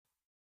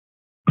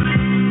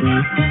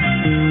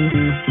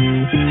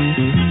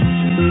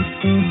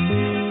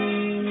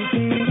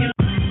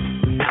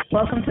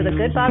Welcome to the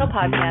Good Bottle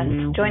Podcast.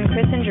 Join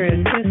Chris and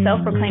Drew, two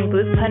self-proclaimed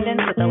booze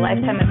pundits with a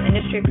lifetime of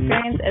industry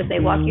experience as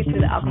they walk you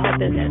through the alcohol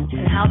business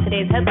and how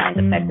today's headlines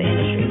affect the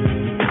industry.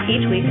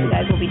 Each week, you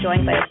guys will be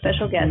joined by a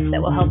special guest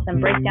that will help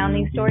them break down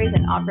these stories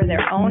and offer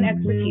their own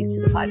expertise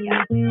to the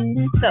podcast.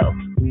 So,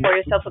 pour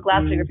yourself a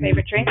glass of your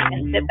favorite drink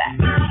and sit back.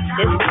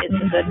 This is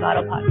the Good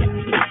Bottle Podcast.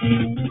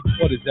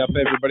 What is up,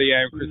 everybody?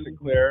 I am Chris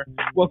Sinclair.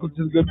 Welcome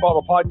to the Good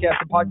Bottle Podcast,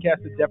 the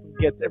podcast that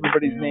definitely gets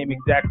everybody's name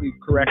exactly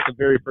correct the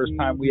very first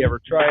time we ever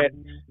try it.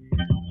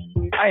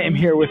 I am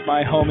here with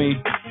my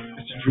homie,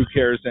 Mr. Drew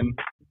Carrison.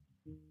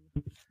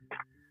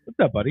 What's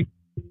up, buddy?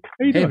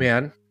 How you doing? Hey,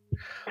 man.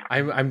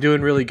 I'm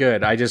doing really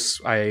good. I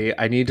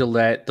need to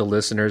let the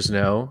listeners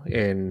know,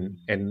 and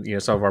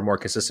some of our more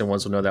consistent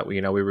ones will know that we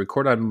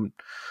record on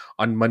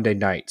Monday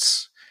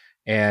nights,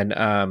 and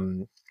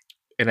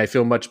I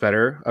feel much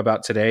better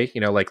about today.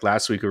 Like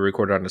last week we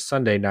recorded on a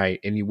Sunday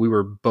night, and we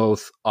were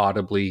both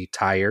audibly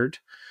tired.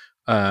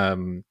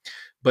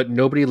 But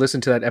nobody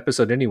listened to that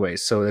episode anyway,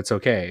 so it's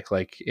okay.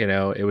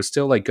 It was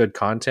still like good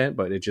content,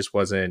 but it just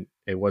wasn't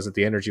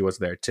the energy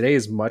wasn't there. Today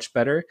is much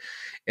better.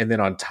 And then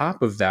on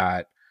top of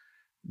that,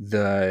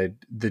 the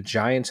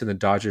Giants and the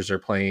Dodgers are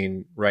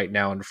playing right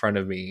now in front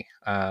of me.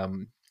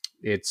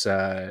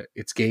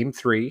 It's game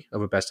 3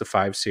 of a best of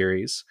 5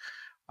 series.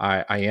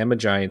 I am a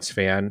Giants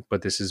fan,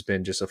 but this has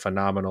been just a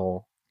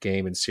phenomenal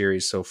game and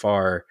series so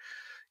far.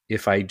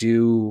 If I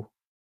do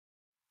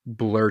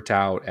blurt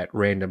out at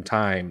random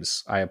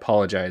times, I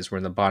apologize. We're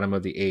in the bottom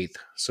of the 8th,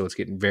 so it's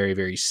getting very,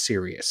 very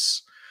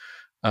serious.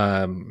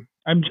 I'm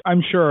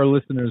sure our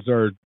listeners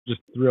are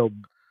just thrilled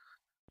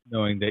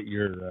knowing that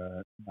you're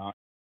not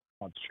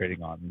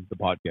concentrating on the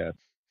podcast.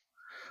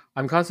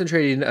 I'm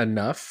concentrating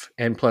enough,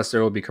 and plus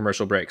there will be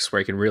commercial breaks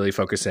where I can really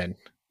focus in.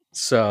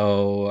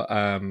 So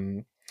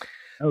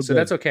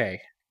that's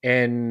okay.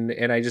 And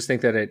I just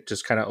think that it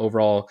just kind of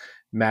overall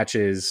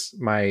matches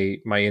my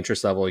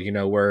interest level.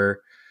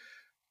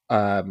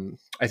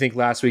 I think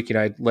last week,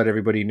 I let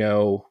everybody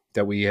know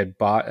that we had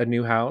bought a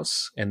new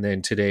house, and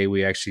then today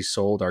we actually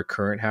sold our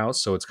current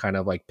house. So it's kind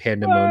of like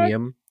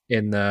pandemonium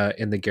in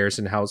the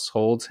Garrison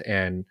household.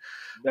 And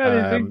that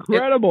is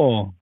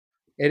incredible.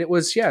 And it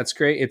was, it's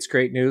great. It's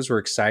great news. We're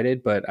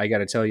excited, but I got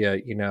to tell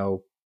you,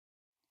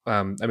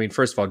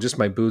 first of all, just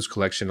my booze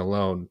collection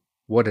alone,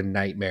 what a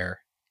nightmare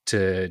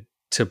to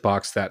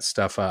box that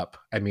stuff up.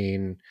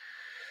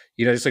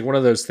 It's like one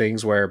of those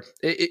things where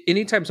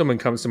anytime someone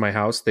comes to my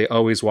house, they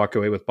always walk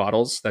away with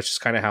bottles. That's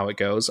just kind of how it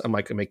goes. I'm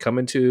like, come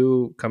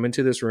into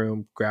this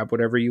room, grab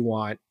whatever you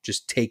want,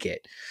 just take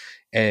it.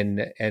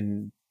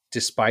 And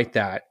despite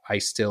that, I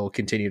still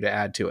continue to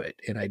add to it.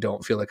 And I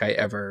don't feel like I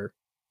ever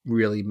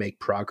really make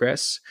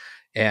progress.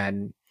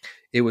 And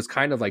it was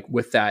kind of like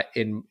with that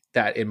in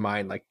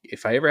mind, like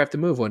if I ever have to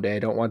move one day, I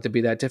don't want it to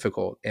be that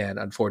difficult. And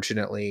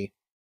unfortunately,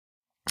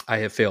 I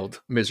have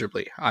failed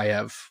miserably.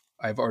 I've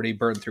already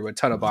burned through a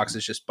ton of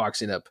boxes just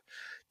boxing up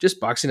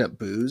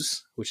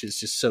booze, which is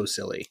just so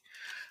silly.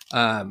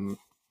 But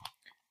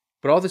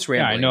all this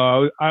rambling. Yeah,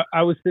 I know.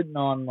 I was sitting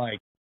on like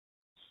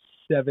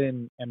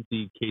 7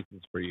 empty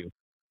cases for you.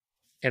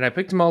 And I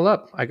picked them all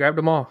up. I grabbed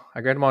them all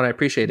and I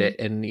appreciate it.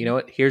 And you know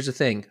what? Here's the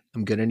thing.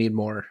 I'm going to need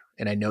more.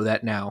 And I know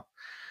that now.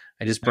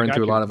 I just burned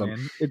through a lot of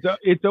them.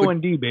 It's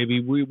O&D, baby.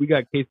 We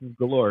got cases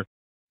galore.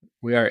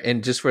 We are.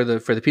 And just for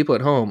the people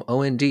at home,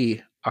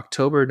 O&D,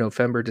 October,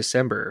 November,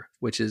 December,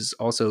 which is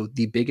also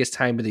the biggest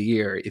time of the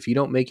year. If you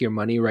don't make your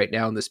money right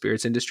now in the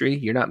spirits industry,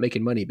 you're not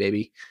making money,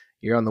 baby.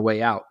 You're on the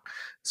way out.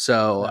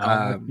 So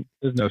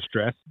there's no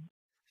stress.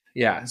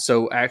 Yeah.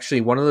 So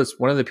actually one of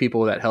the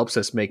people that helps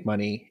us make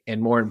money,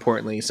 and more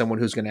importantly, someone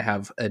who's going to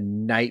have a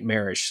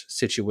nightmarish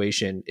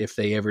situation if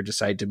they ever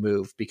decide to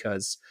move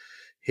because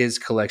his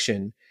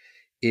collection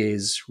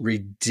is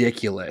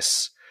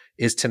ridiculous,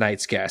 is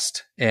tonight's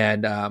guest.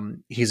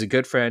 And he's a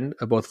good friend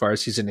of both of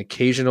ours. He's an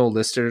occasional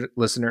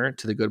listener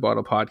to the Good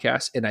Bottle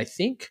Podcast. And I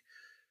think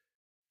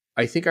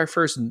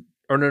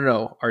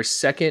our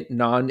second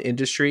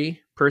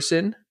non-industry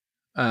person.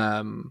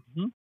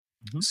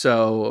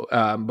 So,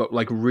 but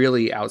like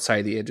really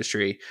outside the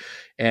industry,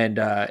 and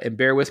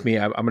bear with me.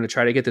 I'm going to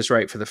try to get this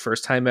right for the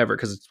first time ever.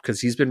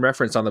 Cause he's been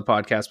referenced on the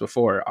podcast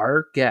before.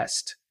 Our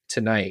guest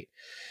tonight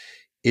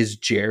is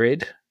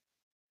Jared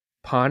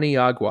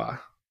Paniagua.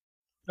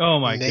 Oh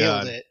my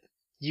God.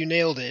 You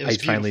nailed it. It was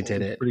I finally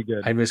did it. Pretty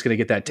good. I'm just going to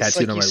get that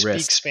tattooed on my wrist. You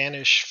speak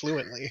Spanish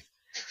fluently.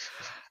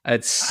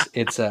 It's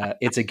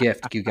a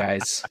gift, you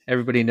guys.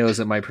 Everybody knows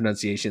that my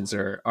pronunciations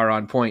are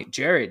on point.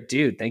 Jared,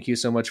 dude, thank you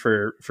so much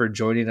for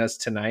joining us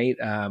tonight.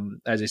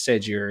 As I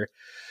said, you're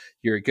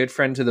a good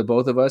friend to the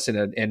both of us,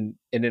 and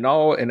in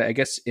all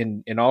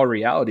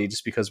reality,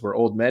 just because we're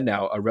old men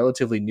now, a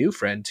relatively new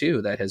friend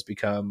too that has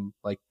become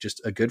like just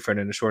a good friend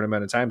in a short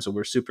amount of time. So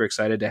we're super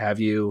excited to have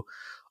you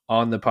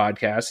on the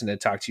podcast and to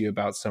talk to you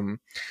about some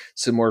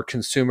more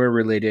consumer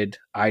related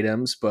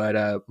items,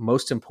 but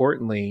most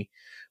importantly,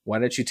 why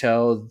don't you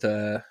tell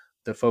the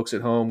folks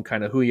at home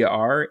kind of who you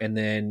are and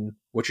then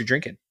what you're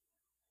drinking?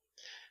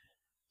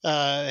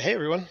 Hey,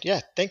 everyone.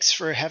 Yeah, thanks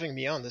for having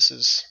me on. This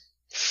is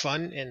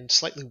fun and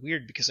slightly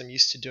weird because I'm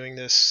used to doing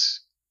this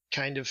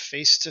kind of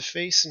face to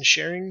face and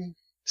sharing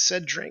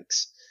said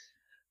drinks.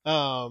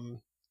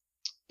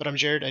 But I'm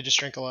Jared. I just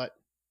drink a lot.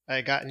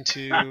 I got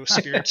into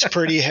spirits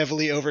pretty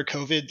heavily over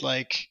COVID,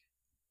 like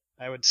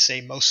I would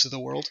say most of the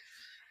world.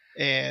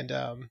 And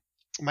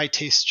my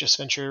taste just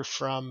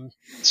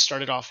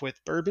started off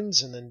with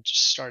bourbons and then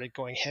just started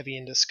going heavy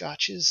into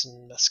scotches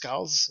and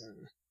mezcals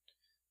and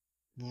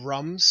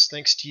rums,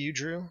 thanks to you,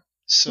 Drew.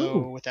 So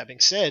Ooh. with that being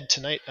said,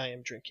 tonight I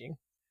am drinking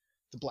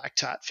the Black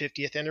Tot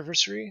 50th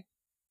anniversary.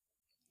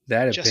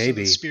 That a Just baby. in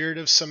the spirit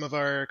of some of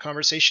our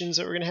conversations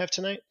that we're going to have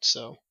tonight.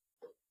 So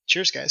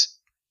cheers, guys.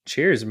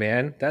 Cheers,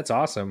 man. That's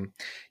awesome.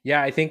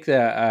 Yeah, I think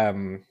that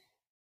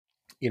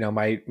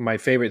my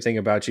favorite thing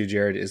about you,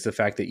 Jared, is the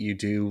fact that you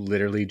do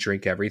literally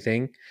drink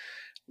everything.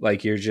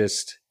 Like you're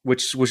just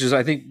which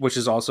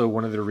is also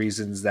one of the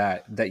reasons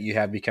that you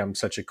have become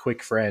such a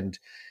quick friend,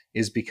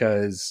 is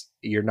because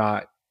you're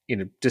not,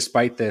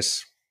 despite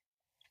this,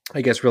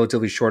 I guess,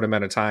 relatively short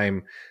amount of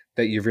time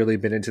that you've really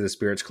been into the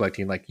spirits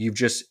collecting, like you've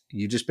just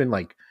been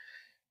like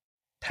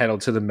pedal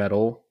to the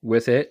metal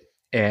with it.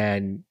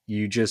 And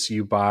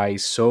you buy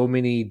so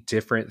many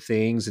different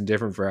things and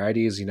different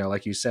varieties,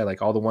 like you said,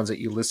 like all the ones that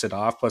you listed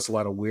off, plus a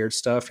lot of weird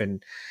stuff.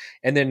 And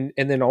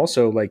then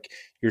also like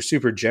you're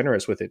super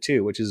generous with it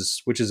too, which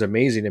is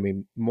amazing. I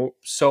mean,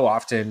 so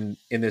often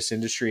in this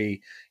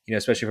industry,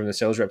 especially from the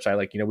sales rep side,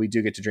 like, we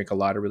do get to drink a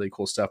lot of really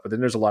cool stuff, but then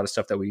there's a lot of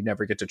stuff that we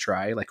never get to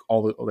try. Like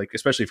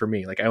especially for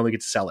me, like I only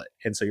get to sell it.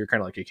 And so you're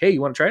kind of like, hey,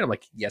 you want to try it? I'm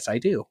like, yes, I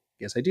do.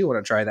 Yes, I do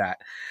want to try that.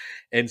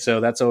 And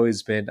so that's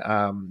always been,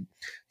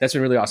 that's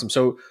been really awesome.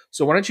 So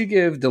why don't you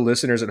give the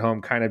listeners at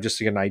home kind of just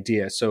an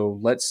idea? So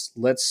let's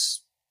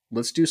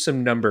do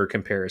some number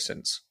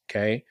comparisons.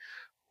 Okay.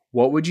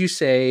 What would you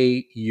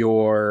say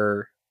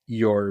your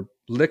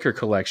liquor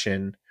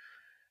collection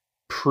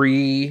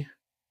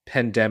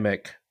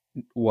pre-pandemic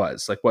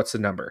was? Like, what's the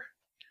number?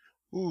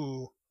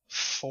 Ooh,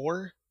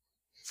 4?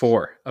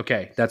 4.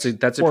 Okay. That's a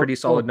pretty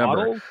solid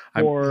number.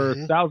 For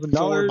 $1,000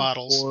 4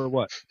 bottles. Or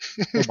what?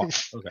 4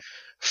 bottles. Okay.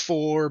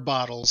 4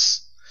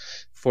 bottles.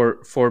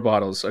 4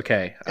 bottles.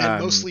 Okay.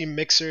 And mostly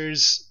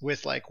mixers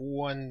with like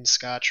 1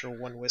 scotch or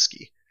 1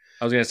 whiskey.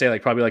 I was going to say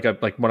like probably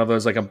like one of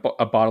those, like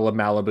a bottle of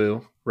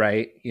Malibu,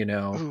 right?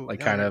 Ooh, like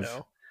no, kind no, of.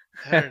 no.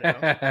 I don't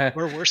know.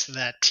 We're worse than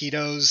that.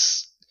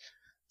 Tito's,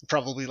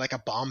 probably like a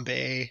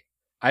Bombay.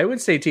 I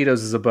would say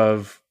Tito's is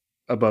above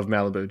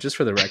Malibu, just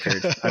for the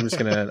record. I'm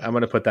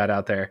gonna put that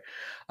out there.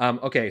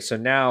 Okay,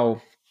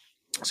 so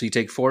you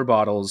take 4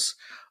 bottles,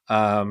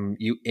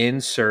 you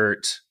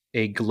insert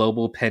a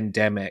global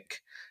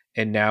pandemic,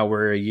 and now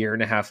we're a year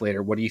and a half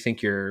later. What do you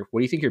think your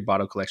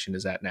bottle collection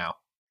is at now?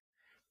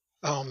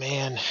 Oh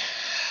man,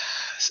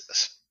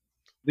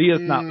 Leah's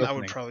not listening. I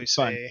would probably It's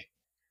fine. say.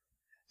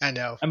 I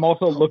know. I'm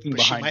also looking but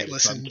behind she might you,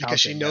 listen so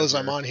because she knows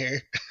I'm on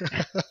here.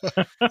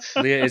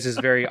 Leah is this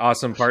very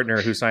awesome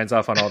partner who signs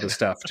off on all this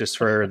stuff just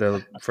for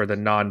the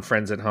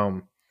non-friends at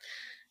home.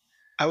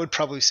 I would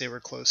probably say we're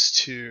close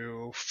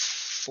to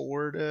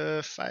 400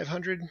 to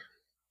 500.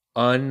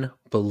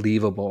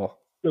 Unbelievable.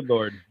 Good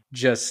Lord.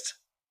 Just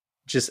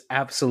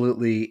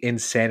absolutely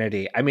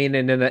insanity. I mean,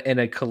 in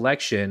a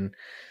collection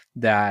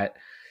that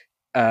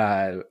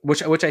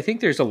which I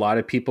think there's a lot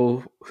of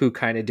people who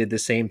kind of did the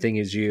same thing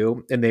as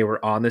you, and they were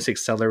on this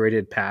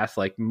accelerated path.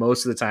 Like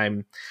most of the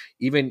time,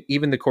 even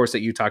the course that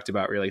you talked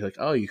about, really, like,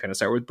 oh, you kind of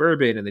start with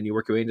bourbon and then you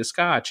work your way into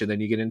scotch and then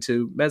you get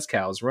into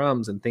mezcals,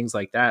 rums, and things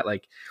like that.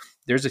 Like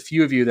there's a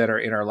few of you that are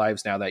in our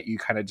lives now that you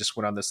kind of just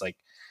went on this like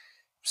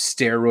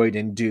steroid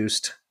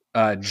induced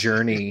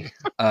journey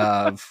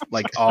of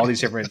like all these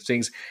different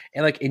things,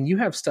 and you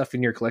have stuff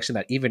in your collection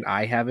that even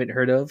I haven't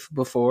heard of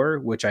before,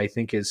 which I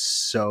think is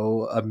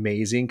so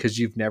amazing because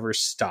you've never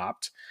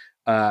stopped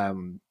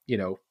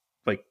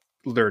like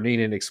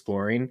learning and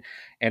exploring.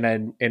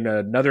 And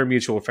another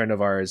mutual friend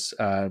of ours,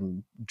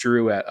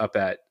 Drew up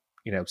at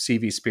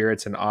CV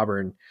Spirits in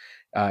Auburn,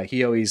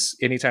 he always,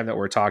 anytime that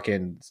we're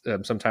talking,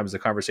 sometimes the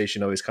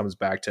conversation always comes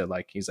back to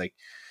like, he's like,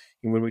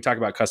 when we talk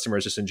about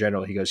customers just in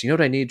general, he goes, you know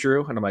what I need,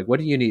 Drew? And I'm like, what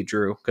do you need,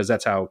 Drew? Because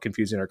that's how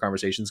confusing our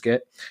conversations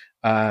get.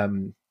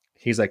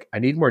 He's like, I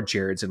need more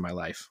Jareds in my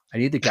life. I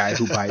need the guy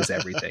who buys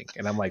everything.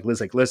 And I'm like,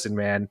 listen,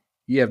 man,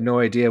 you have no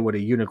idea what a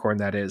unicorn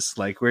that is.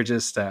 Like we're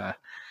just,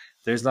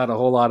 there's not a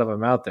whole lot of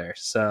them out there.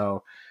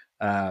 So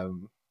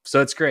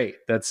it's great.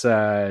 That's,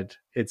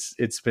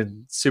 it's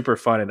been super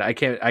fun. And I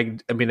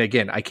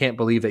can't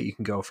believe that you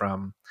can go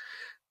from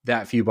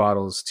that few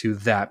bottles to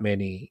that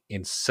many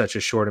in such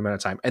a short amount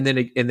of time. And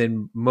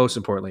then most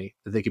importantly,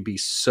 that they could be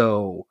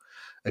so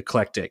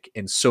eclectic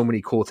and so many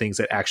cool things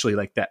that actually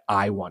like that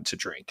I want to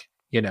drink,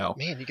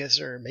 Man, you guys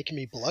are making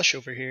me blush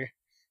over here.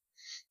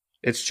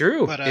 It's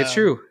true. But, it's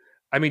true.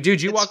 I mean,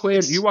 dude, you walk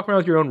around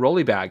with your own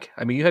rolly bag.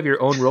 I mean, you have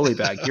your own rolly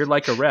bag. You're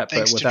like a rep,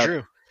 but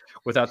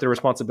without the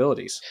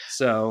responsibilities.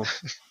 So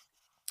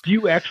do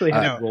you actually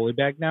have a rolly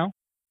bag now?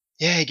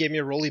 Yeah, he gave me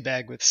a rolly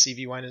bag with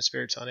CV Wine and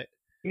Spirits on it.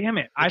 Damn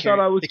it. I thought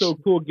I was so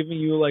cool giving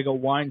you like a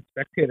wine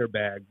spectator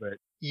bag, but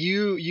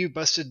you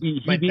busted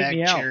my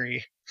bag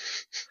cherry.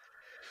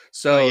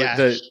 So yeah.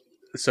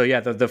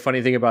 the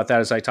funny thing about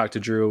that is I talked to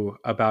Drew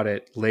about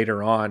it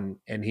later on,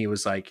 and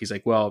he's like,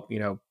 well,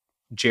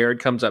 Jared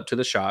comes up to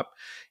the shop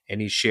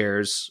and he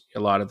shares a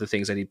lot of the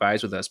things that he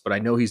buys with us, but I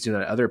know he's doing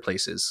it at other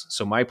places.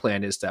 So my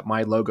plan is that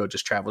my logo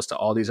just travels to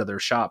all these other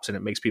shops and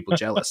it makes people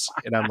jealous.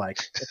 And I'm like,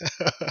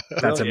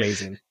 that's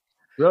amazing.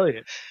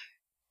 Brilliant.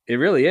 It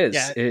really is.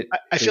 Yeah,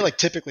 I feel like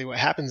typically what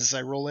happens is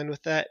I roll in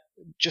with that,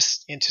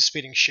 just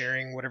anticipating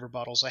sharing whatever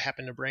bottles I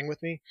happen to bring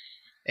with me.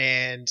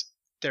 And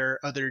there are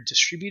other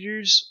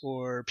distributors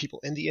or people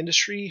in the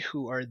industry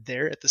who are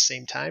there at the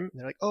same time. And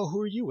they're like, oh,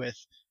 who are you with?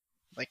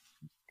 Like,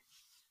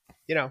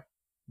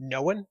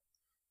 no one?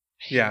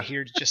 Yeah. I'm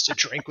here just to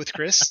drink with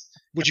Chris.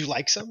 Would you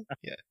like some?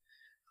 Yeah.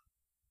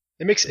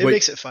 It makes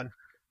it fun.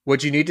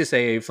 What you need to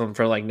say from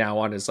like now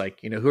on is like,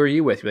 who are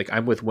you with? You're like,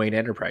 I'm with Wayne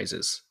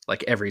Enterprises,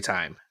 like every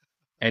time.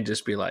 And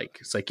just be like,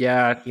 it's like,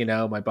 yeah,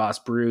 my boss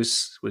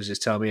Bruce was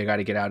just telling me I got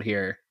to get out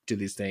here, do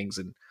these things,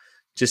 and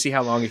just see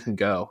how long it can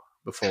go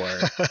before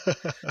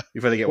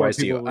they get wise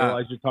to you.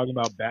 Realize you're talking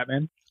about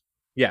Batman.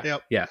 Yeah,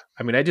 yep. Yeah.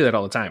 I mean, I do that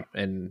all the time,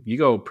 and you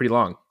go pretty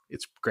long.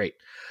 It's great.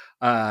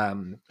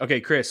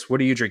 Okay, Chris, what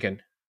are you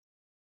drinking?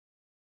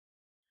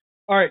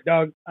 All right,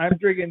 dog. I'm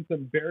drinking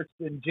some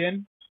Bergsten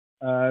gin.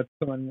 It's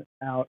coming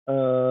out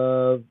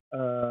of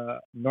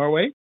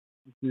Norway.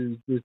 This is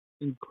this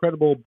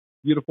incredible,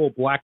 beautiful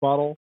black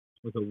bottle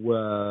with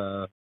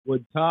a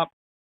wood top.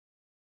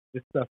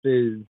 This stuff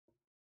is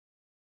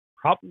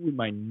probably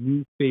my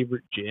new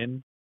favorite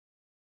gin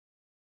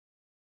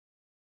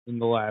in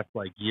the last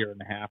year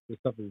and a half. This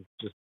stuff is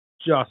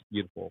just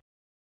beautiful.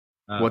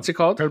 What's it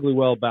called? Incredibly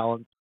well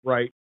balanced,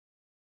 right?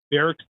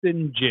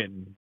 Bergsten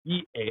gin.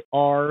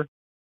 BAREKSTEN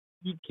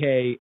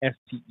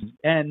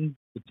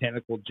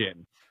botanical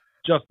gin.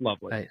 Just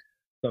lovely. Nice.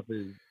 Stuff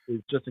is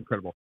just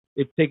incredible.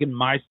 It's taken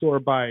my store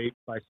by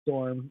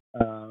storm.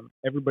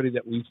 Everybody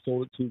that we've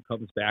sold it to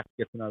comes back,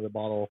 gets another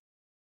bottle.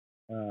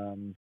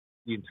 The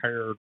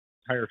entire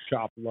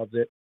shop loves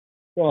it.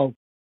 Well,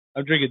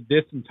 I'm drinking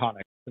this and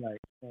tonic tonight.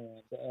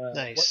 And,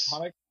 nice. What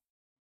tonic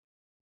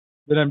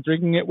that I'm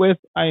drinking it with?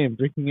 I am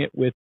drinking it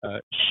with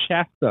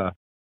Shasta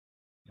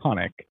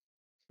tonic.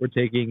 We're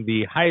taking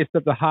the highest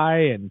of the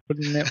high and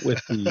putting it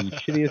with the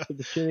shittiest of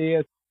the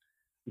shittiest,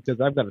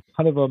 because I've got a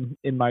ton of them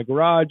in my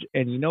garage,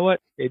 and you know what?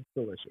 It's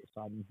delicious.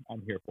 I'm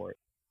here for it.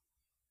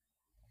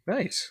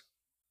 Nice.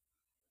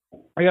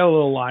 I got a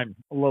little lime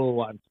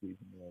squeeze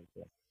in there.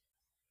 So.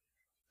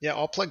 Yeah,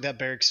 I'll plug that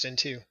Bergsten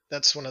too.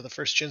 That's one of the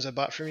first gins I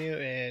bought from you,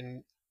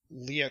 and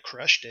Leah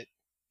crushed it.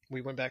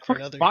 We went back for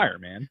another. Fire,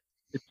 man!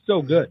 It's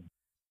so good.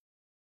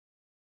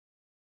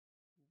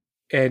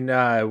 And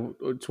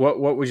what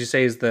would you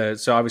say is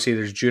so obviously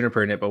there's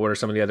juniper in it, but what are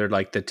some of the other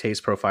the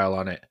taste profile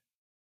on it?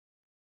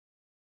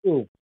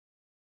 Ooh,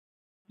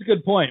 that's a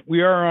good point.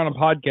 We are on a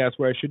podcast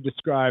where I should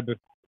describe the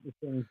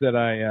things that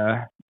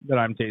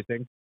I'm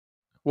tasting.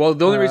 Well,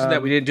 the only reason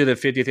that we didn't do the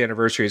 50th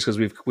anniversary is because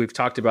we've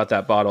talked about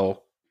that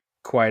bottle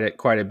quite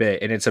a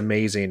bit, and it's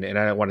amazing. And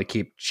I don't want to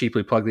keep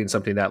cheaply plugging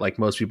something that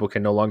most people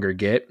can no longer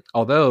get.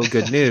 Although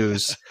good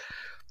news,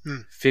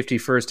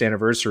 51st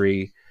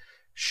anniversary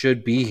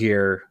should be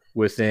here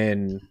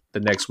within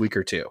the next week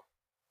or two.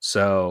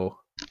 So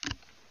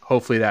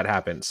hopefully that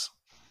happens.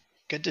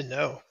 Good to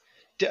know.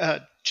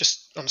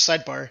 Just on a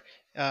sidebar,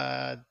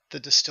 the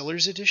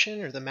Distillers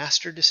Edition or the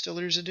Master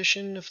Distillers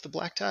Edition of the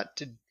Black Tot,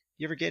 did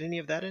you ever get any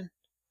of that in?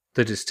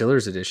 The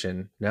Distillers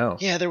Edition? No.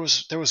 Yeah, there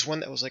was one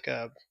that was like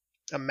a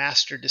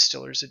Master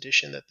Distillers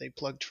Edition that they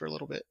plugged for a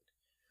little bit.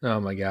 Oh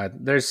my God.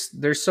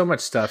 There's so much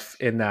stuff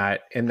in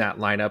that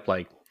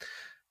lineup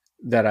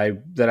that I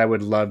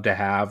would love to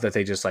have that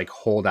they just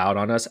hold out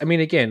on us. I mean,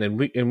 again,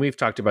 and we've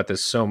talked about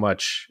this so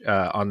much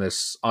on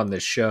this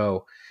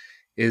show,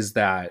 is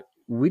that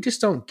we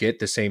just don't get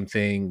the same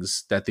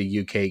things that the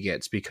UK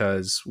gets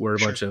because we're a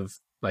bunch of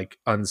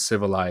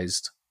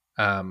uncivilized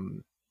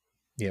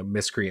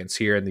miscreants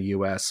here in the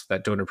US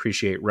that don't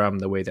appreciate rum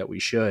the way that we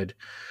should.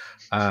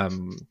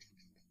 And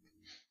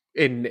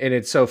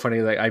it's so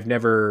funny. I've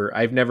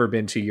never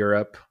been to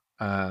Europe.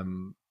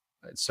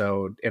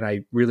 So, and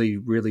I really,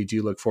 really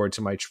do look forward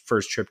to my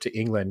first trip to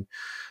England,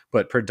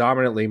 but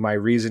predominantly my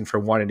reason for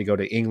wanting to go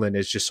to England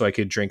is just so I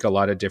could drink a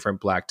lot of different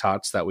black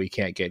tots that we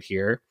can't get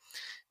here,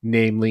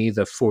 namely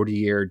the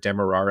 40-year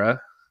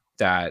Demerara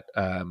that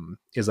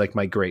is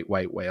my great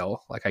white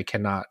whale. I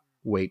cannot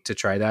wait to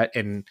try that.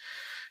 And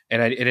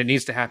it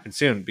needs to happen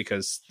soon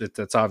because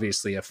that's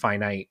obviously a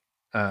finite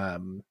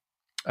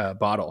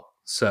bottle.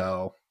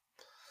 So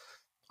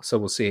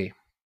we'll see.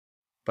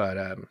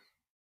 But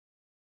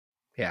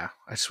yeah,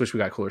 I just wish we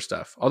got cooler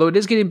stuff. Although it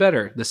is getting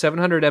better. The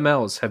 700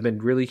 mLs have been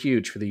really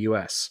huge for the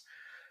US.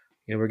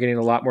 We're getting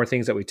a lot more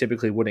things that we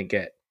typically wouldn't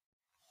get.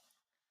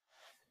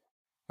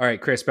 All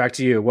right, Chris, back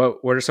to you. What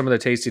are some of the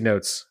tasty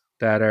notes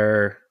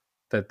that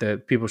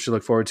people should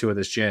look forward to with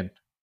this gin?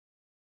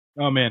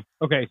 Oh man.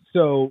 Okay,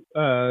 so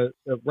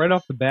right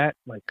off the bat,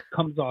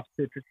 comes off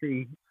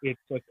citrusy.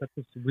 It's got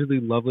this really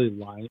lovely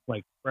lime,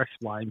 fresh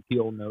lime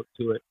peel note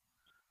to it,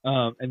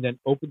 and then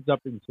opens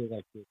up into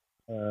this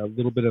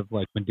little bit of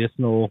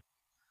medicinal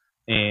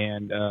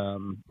and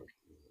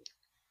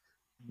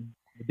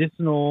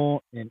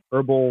medicinal and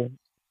herbal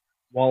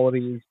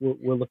qualities.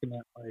 We're looking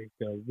at like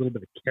a little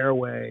bit of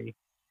caraway, a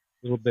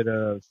little bit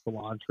of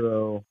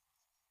cilantro,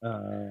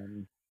 a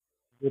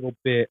little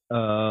bit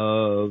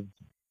of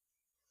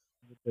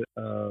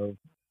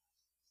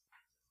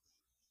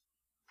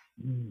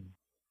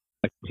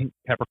like pink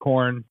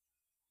peppercorn.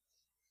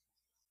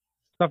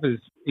 Stuff is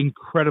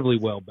incredibly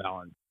well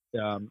balanced.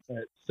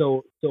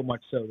 So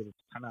much so that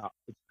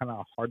it's kind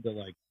of hard to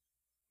like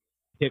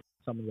pick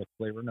some of the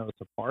flavor notes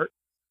apart,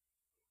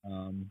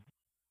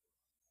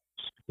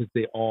 just because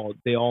they all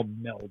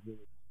meld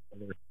really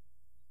together.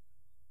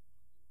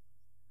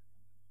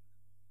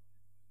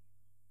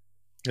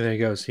 And there he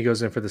goes. He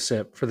goes in for the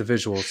sip, for the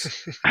visuals.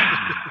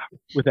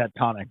 With that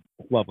tonic,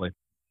 lovely.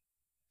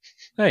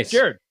 Nice.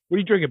 Jared, what are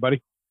you drinking,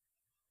 buddy?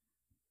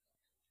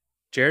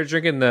 Jared's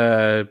drinking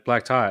the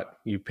Black Tot.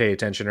 You pay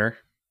attentioner.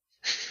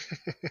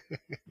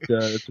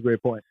 That's a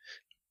great point.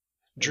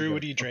 Drew,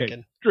 what are you drinking?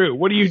 Okay. Drew,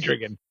 what are you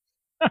drinking?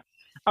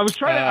 I was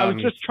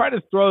just trying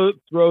to throw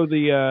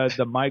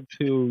the mic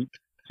to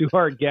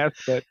our guest,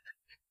 but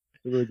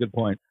it's a really good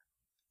point.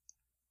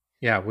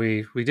 Yeah,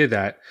 we did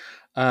that.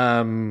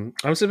 I'm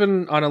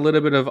sipping on a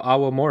little bit of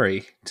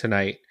Awamori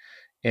tonight.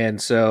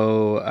 And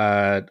so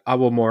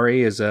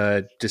Awamori is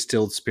a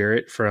distilled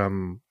spirit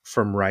from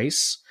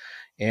rice.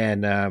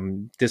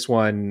 And this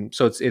one,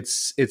 so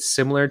it's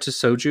similar to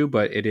soju,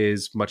 but it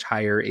is much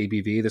higher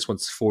ABV. This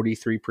one's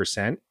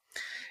 43%.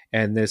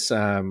 And this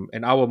and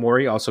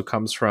Awamori also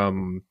comes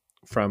from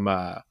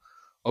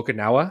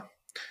Okinawa.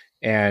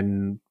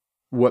 And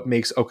what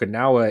makes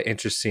Okinawa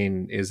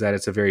interesting is that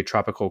it's a very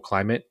tropical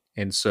climate.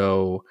 And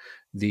so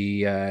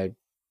the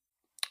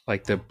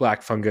like the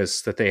black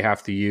fungus that they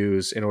have to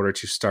use in order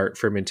to start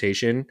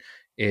fermentation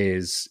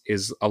is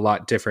a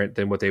lot different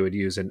than what they would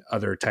use in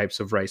other types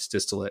of rice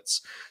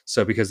distillates.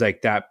 So because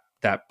like that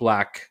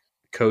black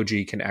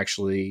koji can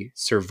actually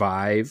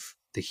survive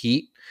the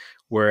heat,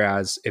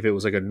 whereas if it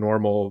was like a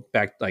normal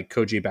like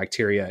koji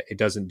bacteria, it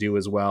doesn't do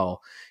as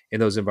well in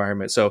those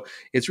environments. So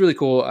it's really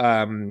cool.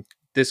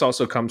 This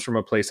also comes from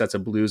a place that's a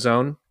blue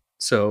zone.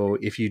 So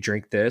if you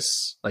drink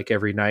this like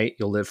every night,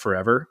 you'll live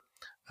forever.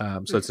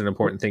 So it's an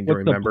important thing to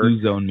remember. What's the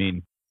blue zone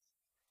mean?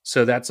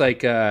 So that's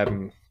like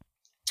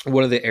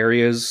one of the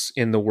areas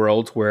in the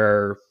world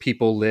where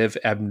people live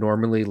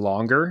abnormally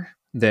longer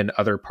than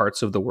other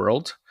parts of the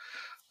world.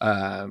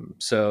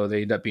 So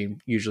they end up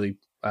being usually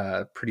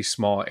pretty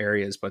small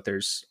areas, but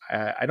there's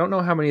I don't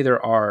know how many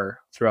there are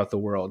throughout the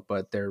world,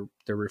 but they're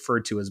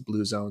referred to as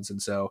blue zones,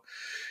 and so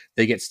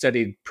they get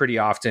studied pretty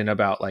often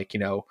about like, you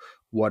know,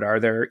 what are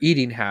their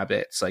eating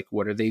habits, like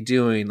what are they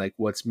doing, like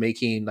what's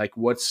making, like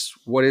what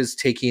is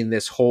taking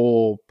this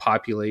whole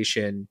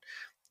population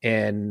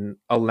and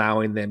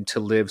allowing them to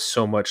live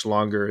so much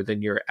longer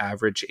than your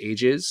average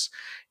ages.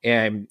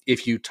 And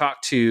if you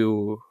talk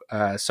to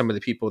some of the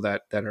people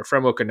that are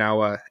from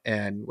Okinawa,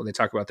 and when they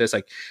talk about this,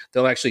 like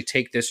they'll actually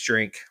take this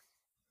drink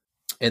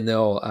and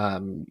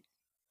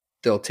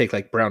they'll take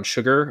like brown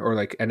sugar or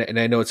like, and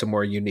I know it's a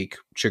more unique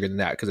sugar than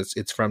that because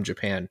it's from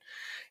Japan.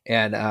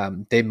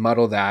 And they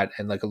muddle that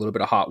and like a little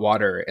bit of hot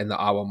water in the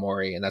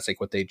awamori, and that's like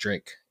what they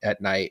drink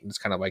at night. And it's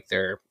kind of like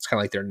their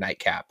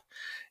nightcap.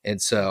 And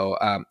so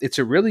it's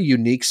a really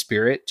unique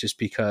spirit just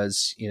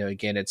because, you know,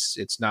 again,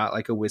 it's not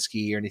like a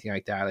whiskey or anything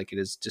like that. Like it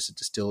is just a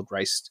distilled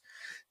rice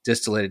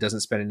distillate. It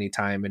doesn't spend any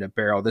time in a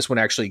barrel. This one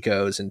actually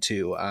goes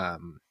into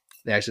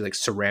they actually like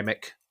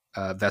ceramic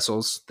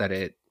vessels that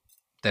it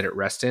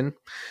rests in.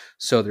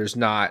 So there's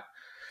not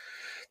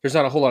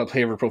a whole lot of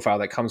flavor profile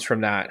that comes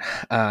from that.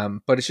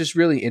 But it's just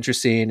really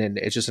interesting. And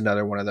it's just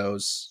another one of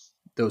those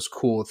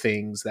cool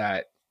things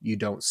that you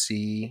don't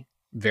see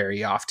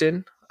very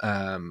often.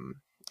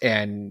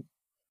 And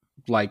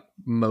like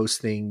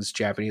most things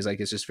Japanese, like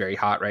it's just very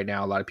hot right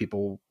now. A lot of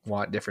people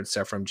want different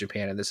stuff from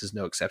Japan, and this is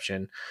no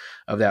exception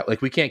of that. Like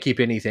we can't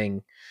keep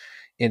anything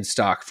in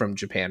stock from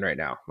Japan right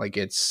now. Like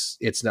it's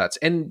nuts.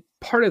 And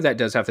part of that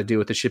does have to do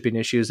with the shipping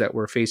issues that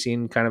we're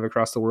facing kind of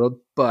across the world.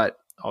 But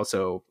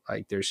also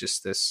like there's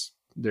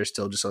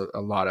still just a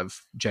lot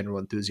of general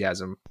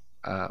enthusiasm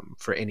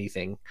for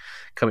anything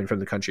coming from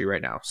the country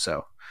right now.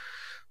 So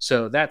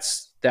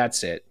that's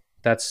it.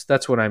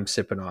 That's what I'm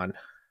sipping on.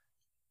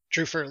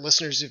 Drew, for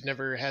listeners who've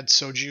never had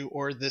soju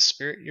or this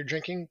spirit you're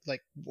drinking,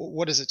 like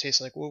what does it taste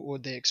like? What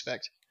would they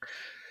expect?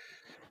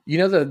 You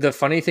know, the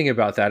funny thing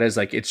about that is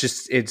like,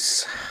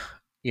 it's,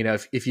 you know,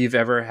 if you've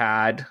ever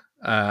had,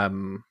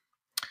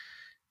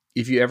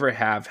 if you ever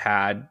have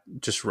had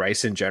just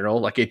rice in general,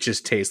 like it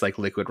just tastes like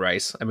liquid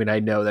rice. I mean, I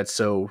know that's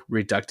so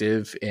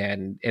reductive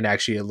and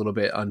actually a little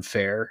bit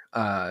unfair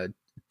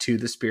to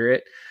the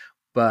spirit,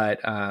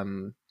 but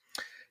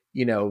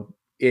you know,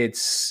 it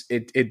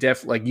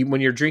definitely, like you, when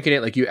you're drinking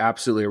it, like you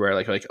absolutely aware,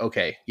 like,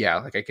 okay, yeah,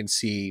 like I can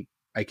see,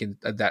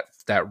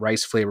 that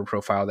rice flavor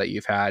profile that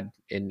you've had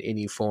in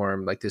any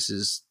form. Like this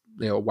is,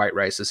 you know, white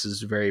rice. This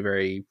is very,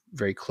 very,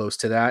 very close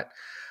to that.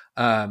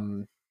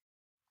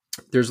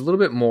 There's a little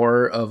bit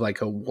more of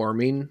like a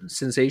warming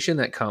sensation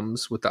that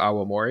comes with the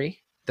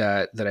awamori.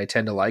 that I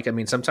tend to like. I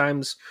mean,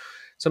 sometimes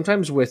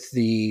with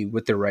the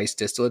rice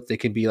distillate, they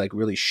can be like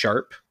really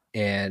sharp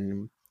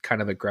and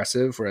kind of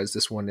aggressive, whereas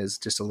this one is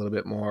just a little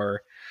bit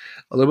more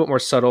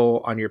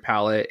subtle on your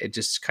palate. It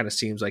just kind of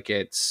seems like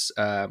it's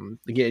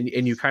again,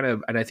 and you kind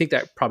of, and I think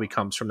that probably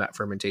comes from that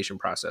fermentation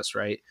process,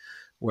 right?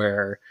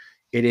 Where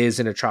it is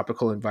in a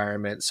tropical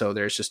environment, so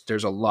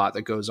there's a lot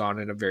that goes on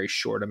in a very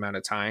short amount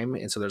of time,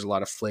 and so there's a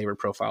lot of flavor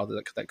profile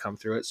that come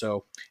through it.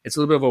 So it's a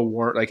little bit of a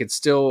warm, like it's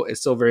still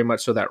very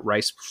much so that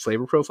rice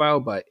flavor profile,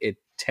 but it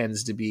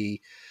tends to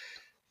be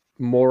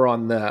more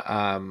on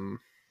the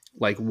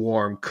like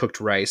warm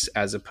cooked rice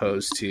as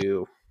opposed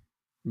to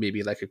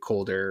maybe like a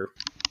colder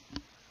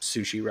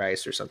sushi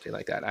rice or something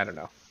like that. I don't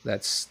know.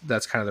 That's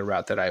kind of the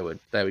route that I would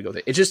go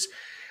with.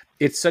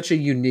 It's such a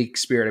unique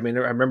spirit. I mean,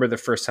 I remember the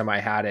first time I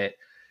had it,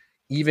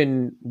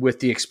 even with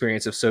the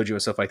experience of soju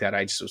and stuff like that,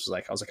 I was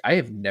like, I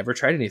have never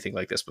tried anything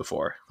like this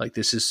before. Like,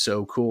 this is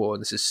so cool.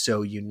 And this is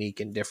so unique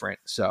and different.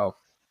 So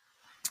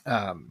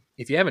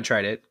if you haven't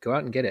tried it, go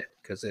out and get it,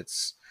 because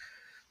it's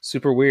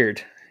super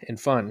weird and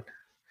fun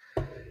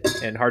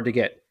and hard to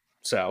get.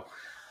 So,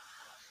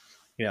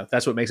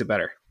 that's what makes it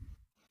better.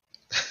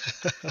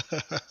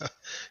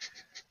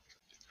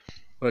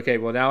 Okay,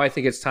 well, now I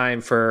think it's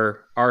time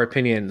for our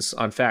opinions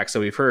on facts that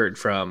we've heard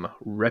from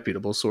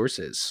reputable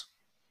sources.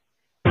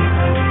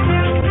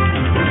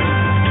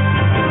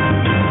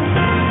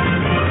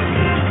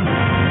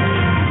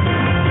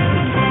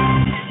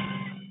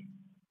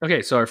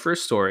 Okay, so our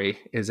first story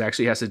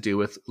actually has to do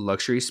with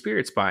luxury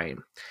spirits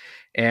buying.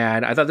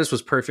 And I thought this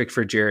was perfect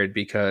for Jared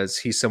because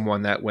he's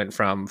someone that went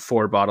from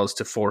 4 bottles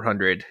to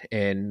 400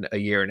 in a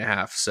year and a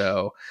half.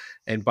 So,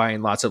 and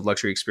buying lots of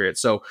luxury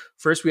spirits. So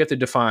first we have to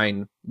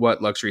define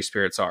what luxury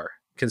spirits are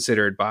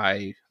considered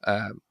by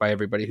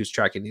everybody who's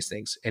tracking these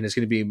things. And it's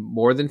going to be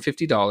more than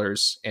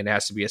 $50, and it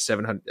has to be a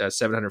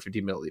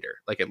 750 milliliter,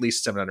 like at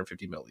least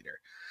 750 milliliter.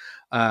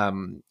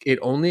 It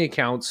only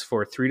accounts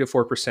for 3 to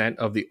 4%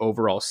 of the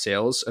overall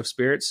sales of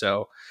spirits.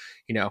 So,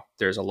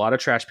 there's a lot of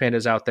trash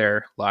pandas out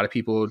there, a lot of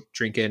people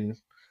drinking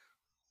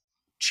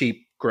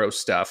cheap, gross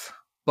stuff.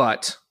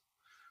 But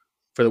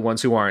for the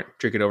ones who aren't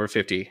drinking over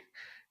 50,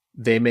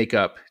 they make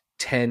up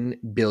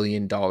 $10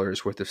 billion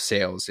worth of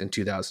sales in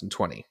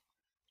 2020.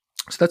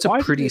 So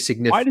that's pretty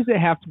significant. Why does it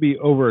have to be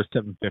over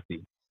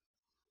 750?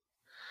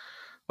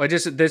 Well,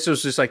 this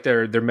was just like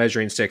their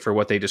measuring stick for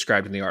what they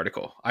described in the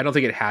article. I don't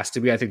think it has to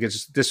be. I think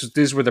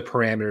these were the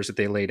parameters that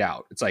they laid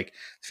out. It's like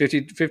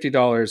 $50,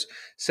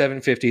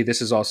 $750.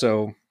 This is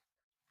also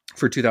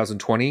for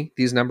 2020,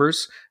 these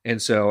numbers.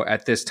 And so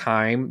at this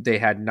time, they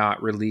had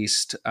not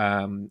released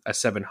a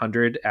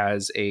 700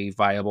 as a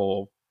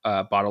viable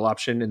bottle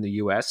option in the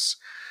US.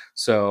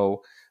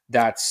 So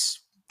I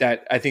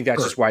think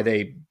that's just why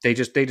they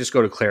just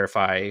go to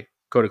clarify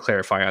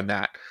on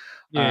that.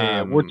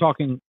 Yeah, we're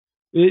talking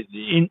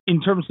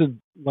in terms of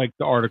like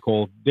the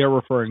article, they're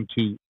referring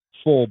to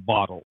full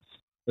bottles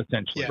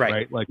essentially,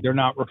 right? Like they're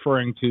not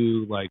referring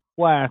to like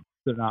flasks.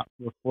 They're not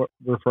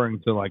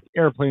referring to like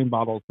airplane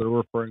bottles. They're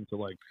referring to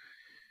like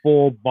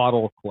full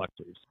bottle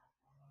collectors.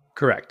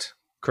 Correct.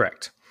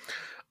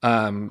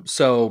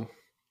 So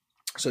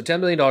 $10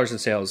 billion in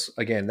sales,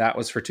 again, that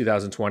was for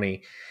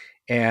 2020.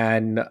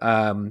 And,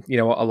 a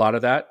lot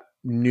of that,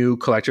 new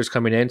collectors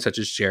coming in, such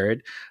as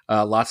Jared.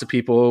 Lots of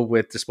people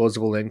with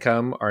disposable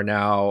income are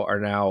now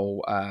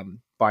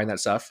buying that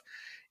stuff,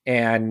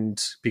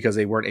 and because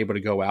they weren't able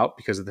to go out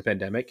because of the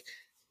pandemic.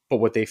 But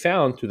what they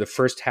found through the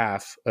first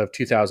half of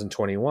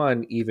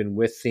 2021, even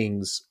with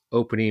things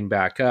opening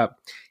back up,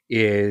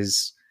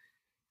 is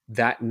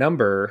that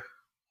number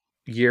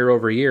year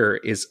over year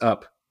is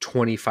up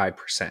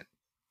 25%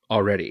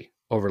 already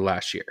over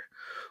last year,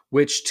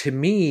 which to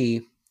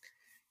me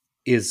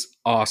is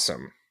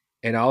awesome.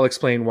 And I'll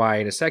explain why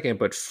in a second.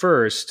 But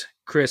first,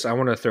 Chris, I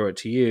want to throw it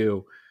to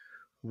you.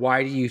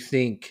 Why do you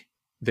think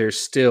there's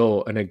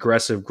still an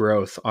aggressive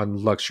growth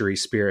on luxury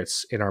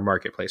spirits in our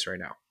marketplace right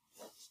now?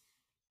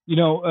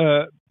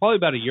 Probably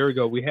about a year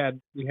ago, we had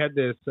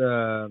this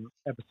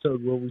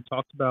episode where we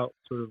talked about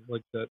sort of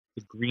like the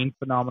green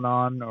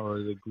phenomenon or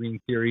the green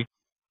theory,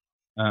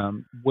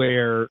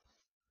 where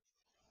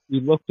we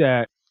looked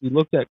at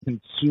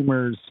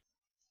consumers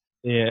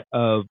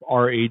of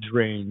our age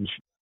range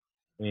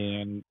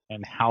and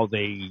how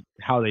they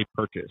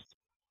purchased.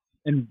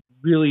 And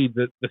really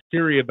the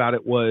theory about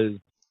it was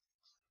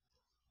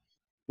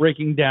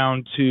breaking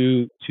down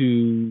to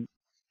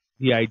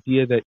the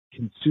idea that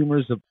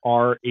consumers of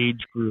our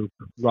age group,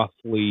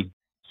 roughly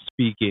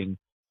speaking,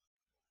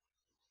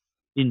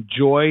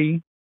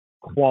 enjoy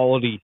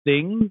quality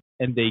things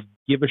and they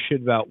give a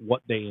shit about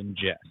what they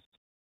ingest,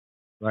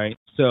 right?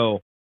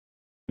 So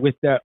with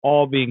that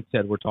all being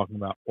said, we're talking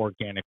about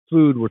organic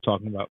food. We're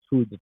talking about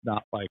food that's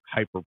not like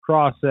hyper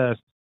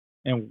processed,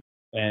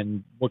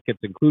 and what gets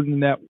included in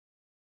that?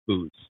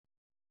 Booze.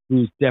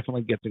 Booze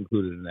definitely gets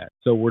included in that.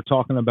 So we're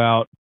talking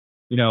about,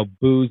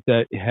 booze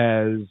that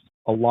has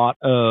a lot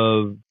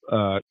of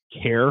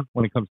care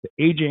when it comes to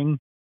aging,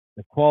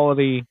 the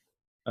quality,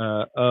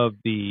 of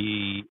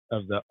the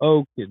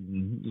oak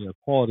and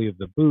quality of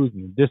the booze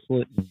and the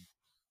distillate and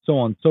so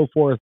on and so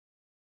forth.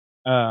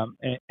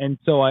 And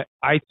so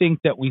I think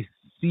that we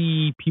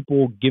see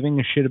people giving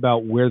a shit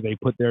about where they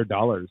put their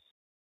dollars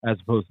as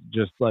opposed to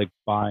just like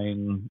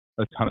buying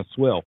a ton of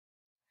swill.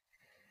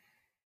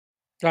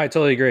 I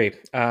totally agree.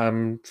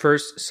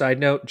 First side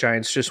note: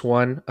 Giants just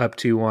won up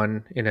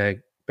 2-1 in a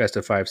best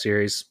of 5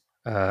 series.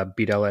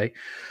 Beat LA.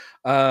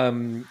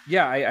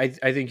 Yeah, I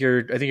think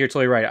you're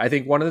totally right. I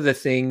think one of the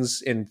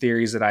things in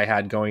theories that I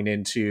had going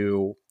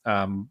into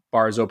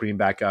bars opening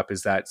back up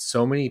is that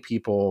so many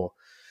people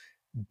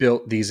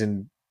built these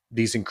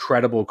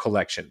incredible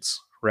collections,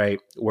 right?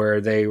 Where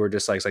they were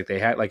just like they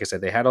had, like I said,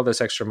 they had all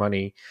this extra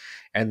money,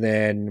 and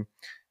then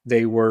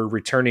they were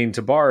returning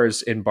to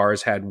bars, and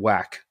bars had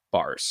whack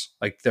bars.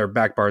 Like their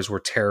back bars were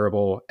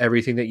terrible.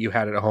 Everything that you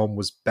had at home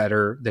was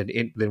better than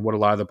what a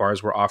lot of the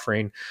bars were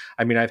offering.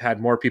 I mean, I've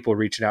had more people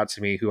reaching out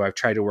to me who I've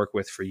tried to work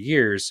with for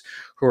years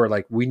who are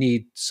like, we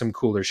need some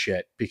cooler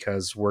shit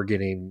because we're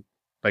getting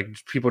like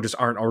people just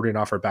aren't ordering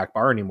off our back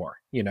bar anymore.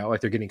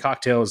 Like they're getting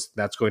cocktails.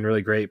 That's going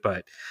really great.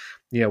 But,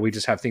 we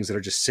just have things that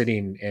are just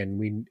sitting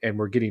and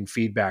we're getting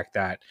feedback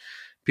that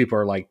people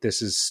are like,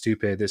 this is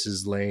stupid. This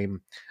is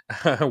lame,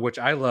 which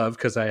I love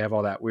because I have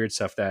all that weird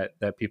stuff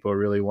that people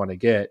really want to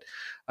get.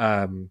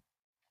 But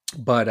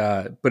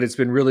it's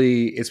been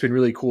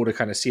really cool to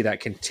kind of see that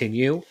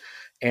continue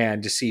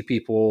and to see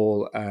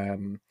people,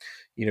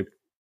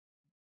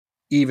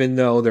 even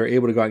though they're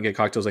able to go out and get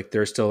cocktails, like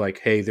they're still like,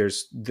 hey,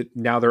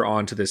 now they're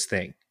on to this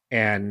thing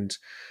and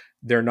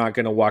they're not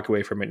going to walk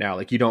away from it now.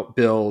 Like you don't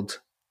build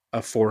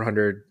a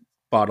 400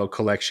 bottle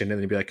collection and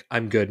then be like,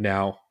 I'm good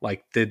now.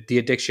 Like the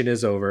addiction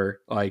is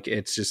over. Like,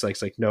 it's just like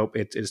nope,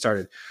 it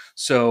started.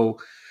 So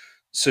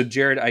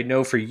Jared, I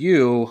know for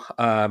you,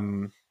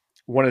 one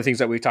of the things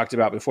that we talked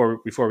about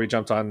before we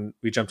jumped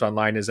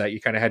online is that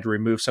you kind of had to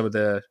remove some of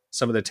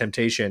the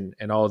temptation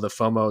and all of the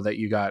FOMO that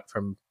you got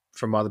from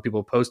other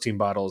people posting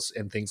bottles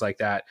and things like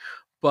that.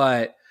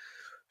 But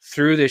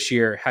through this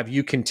year, have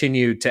you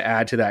continued to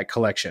add to that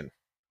collection?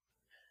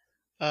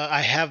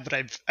 I have, but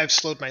I've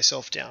slowed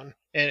myself down,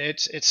 and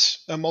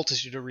it's a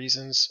multitude of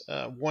reasons.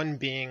 One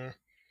being,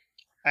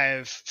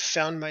 I've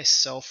found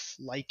myself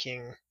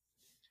liking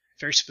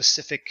very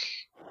specific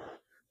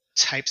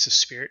types of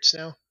spirits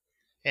now.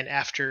 And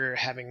after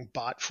having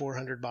bought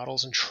 400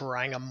 bottles and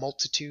trying a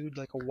multitude,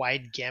 like a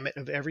wide gamut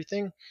of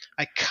everything,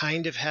 I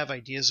kind of have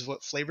ideas of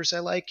what flavors I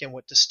like and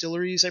what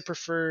distilleries I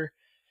prefer.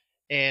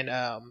 And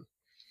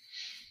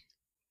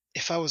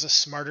if I was a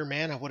smarter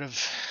man, I would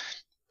have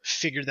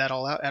figured that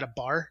all out at a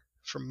bar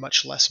for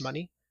much less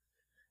money.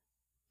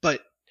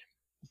 But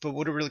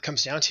what it really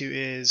comes down to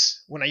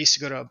is when I used to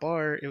go to a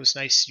bar, it was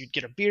nice. You'd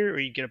get a beer or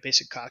you'd get a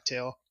basic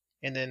cocktail.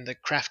 And then the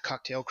craft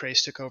cocktail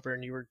craze took over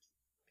and you were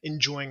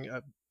enjoying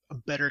a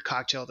better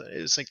cocktail. That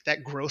is like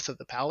that growth of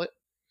the palate.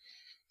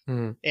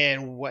 Mm-hmm.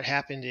 And what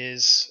happened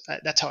is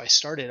that's how I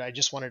started. I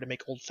just wanted to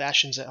make old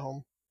fashions at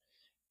home.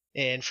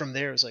 And from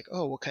there, it was like,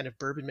 oh, what kind of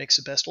bourbon makes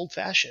the best old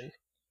fashioned?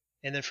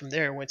 And then from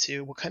there, I went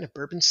to what kind of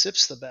bourbon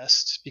sips the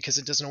best, because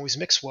it doesn't always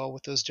mix well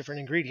with those different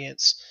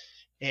ingredients.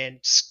 And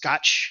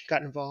Scotch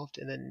got involved,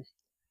 and then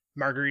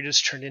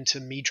margaritas turned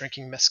into me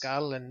drinking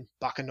mezcal and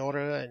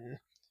bacanora and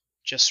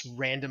just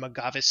random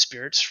agave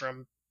spirits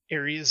from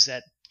areas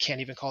that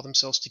can't even call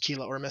themselves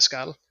tequila or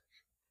mezcal.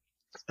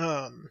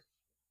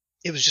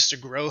 It was just a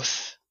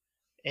growth.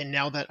 And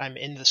now that I'm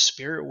in the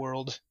spirit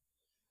world,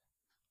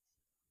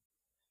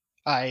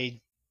 I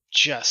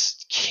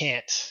just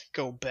can't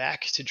go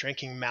back to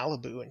drinking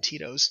Malibu and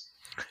Tito's.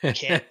 I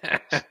can't.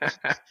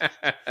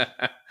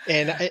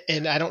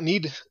 and I don't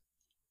need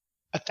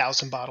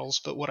 1,000 bottles,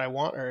 but what I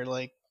want are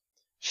like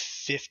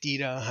 50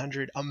 to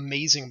 100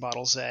 amazing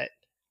bottles that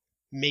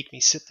make me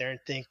sit there and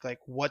think, like,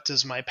 what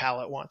does my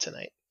palate want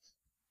tonight?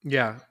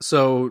 Yeah.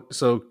 So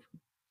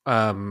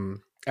out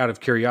of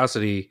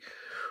curiosity,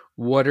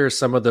 what are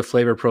some of the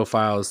flavor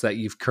profiles that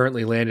you've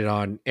currently landed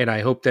on? And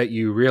I hope that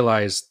you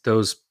realize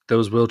those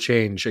will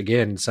change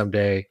again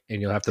someday,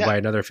 and you'll have to buy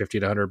another 50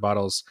 to 100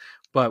 bottles.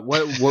 But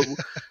what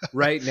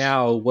right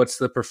now, what's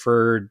the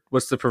preferred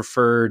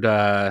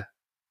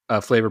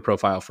flavor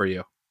profile for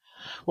you?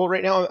 Well,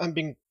 right now I'm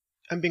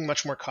being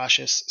much more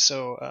cautious.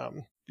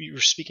 So you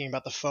were speaking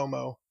about the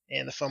FOMO,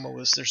 and the FOMO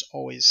was there's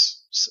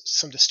always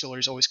some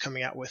distilleries always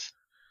coming out with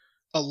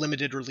a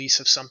limited release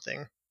of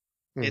something.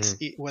 Mm-hmm. It's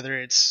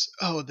whether it's,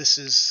 this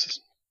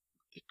is,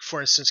 for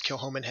instance,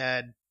 Kilchoman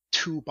had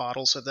 2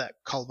 bottles of that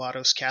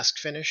Calvados cask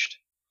finished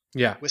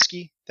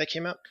whiskey that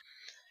came out,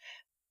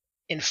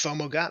 and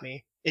FOMO got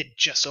me. It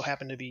just so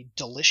happened to be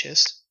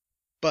delicious,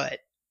 but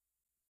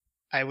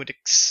I would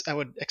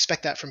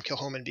expect that from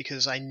Kilchoman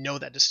because I know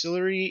that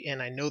distillery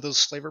and I know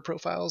those flavor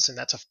profiles, and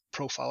that's a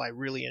profile I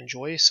really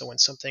enjoy. So when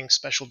something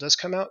special does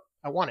come out,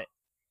 I want it,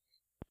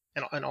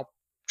 and I'll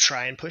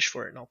try and push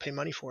for it, and I'll pay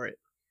money for it.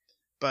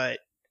 But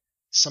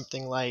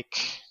something like,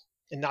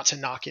 and not to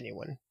knock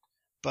anyone,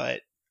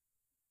 but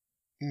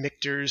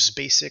Michter's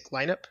basic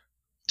lineup,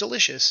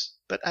 delicious,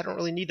 but I don't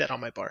really need that on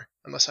my bar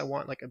unless I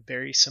want like a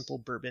very simple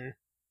bourbon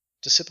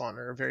to sip on,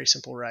 or a very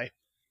simple rye.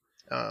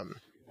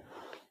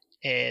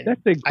 And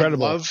that's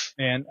incredible. I love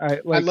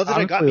that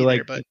honestly, it got me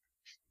there, but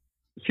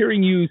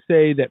hearing you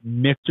say that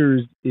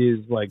Michter's is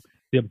like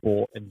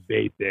simple and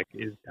basic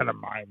is kind of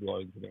mind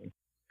blowing to me.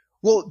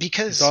 Well,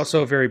 because it's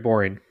also very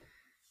boring.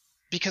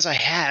 Because I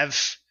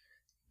have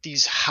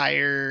these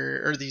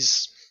higher or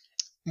these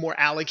more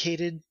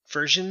allocated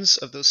versions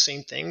of those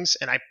same things,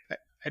 and I'd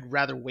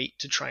rather wait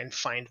to try and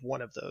find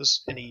one of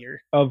those in a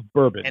year of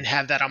bourbon and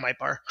have that on my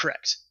bar.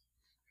 Correct.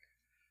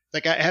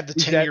 Like I have the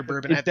 10-year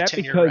bourbon. I have the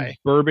 10-year rye. Is that because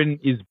bourbon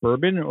is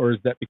bourbon, or is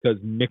that because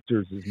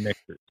Michter's is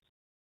Michter's?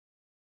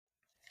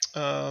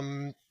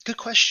 Good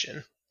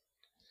question.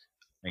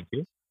 Thank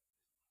you.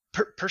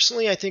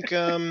 Personally, I think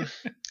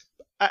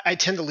I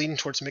tend to lean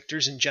towards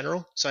Michter's in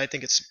general, so I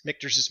think it's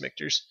Michter's is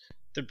Michter's.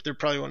 They're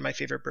probably one of my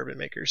favorite bourbon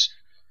makers.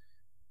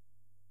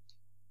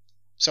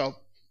 So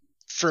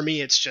for me,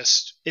 it's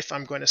just if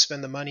I'm going to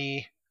spend the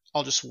money,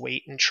 I'll just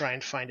wait and try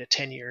and find a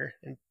 10-year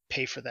and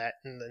pay for that,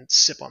 and then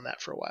sip on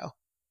that for a while.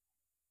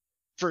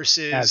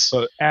 Versus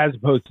as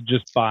opposed to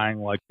just buying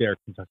like their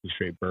Kentucky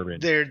straight bourbon,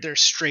 their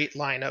straight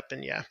lineup,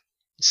 and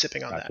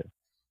sipping on that.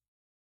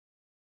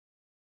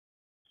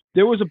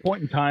 There was a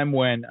point in time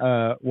when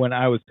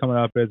I was coming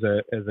up as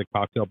a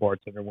cocktail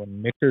bartender when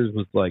Michter's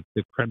was like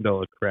the creme de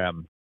la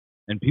creme,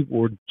 and people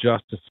were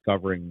just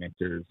discovering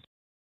Michter's,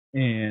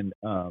 and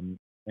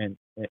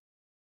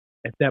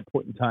at that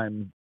point in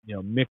time,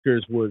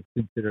 Michter's was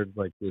considered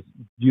like this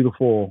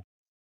beautiful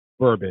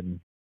bourbon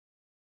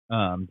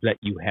that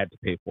you had to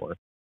pay for,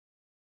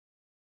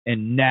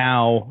 and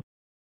now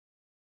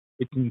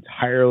it's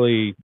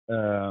entirely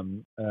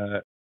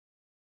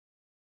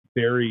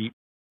very,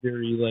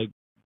 very like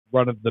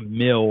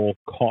run-of-the-mill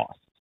cost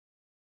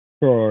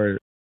for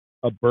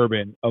a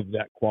bourbon of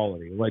that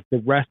quality. Like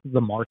the rest of the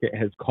market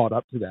has caught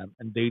up to them,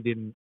 and they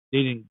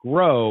didn't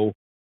grow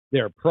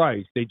their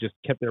price. They just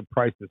kept their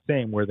price the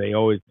same, where they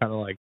always kind of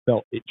like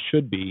felt it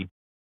should be,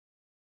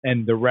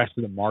 and the rest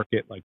of the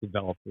market like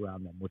developed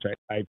around them, which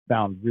I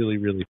found really,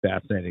 really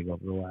fascinating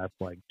over the last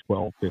like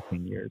 12,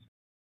 15 years.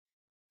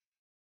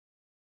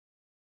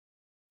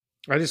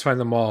 I just find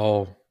them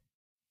all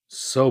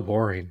so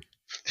boring.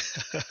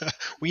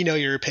 We know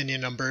your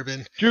opinion on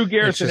bourbon. Drew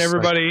Garrison,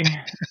 everybody,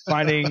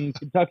 finding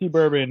Kentucky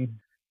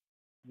bourbon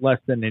less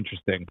than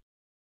interesting.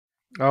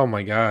 Oh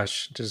my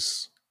gosh,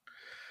 just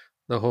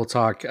the whole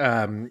talk.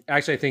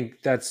 Actually, I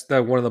think that's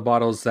one of the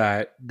bottles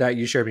that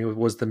you shared me with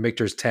was the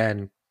Michter's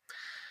 10,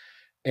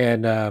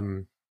 and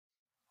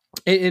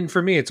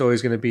for me, it's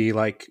always going to be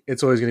like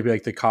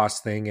the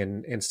cost thing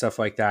and stuff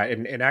like that.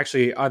 And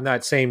actually, on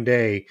that same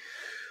day,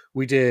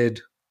 we did.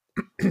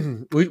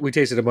 we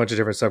tasted a bunch of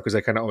different stuff because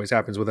that kind of always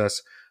happens with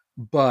us.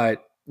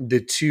 But the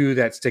two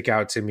that stick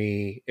out to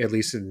me, at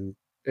least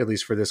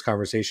for this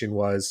conversation,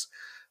 was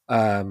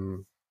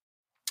the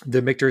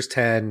Michter's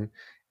 10,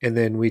 and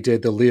then we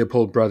did the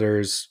Leopold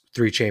Brothers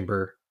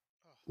 3-chamber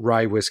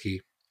rye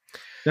whiskey.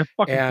 That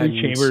fucking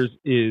 3 chambers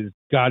is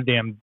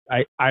goddamn.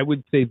 I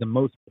would say the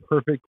most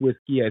perfect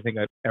whiskey I think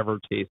I've ever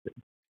tasted.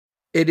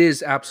 It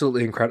is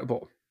absolutely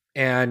incredible.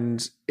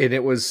 And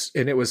it was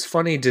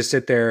funny to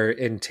sit there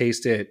and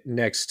taste it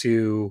next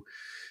to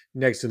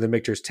the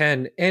Michter's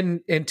 10.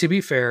 And to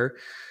be fair,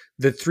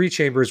 the 3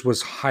 chambers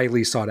was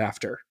highly sought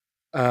after.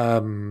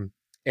 And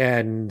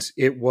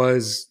it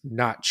was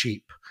not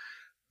cheap.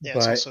 Yeah,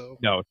 it's also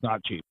it's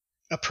not cheap.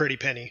 A pretty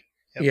penny.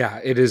 Yep. Yeah,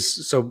 it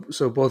is. So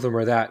both of them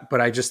are that.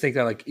 But I just think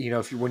that like,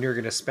 when you're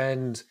going to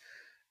spend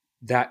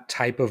that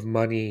type of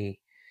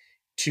money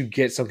to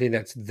get something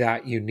that's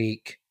that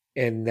unique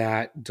and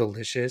that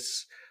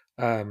delicious,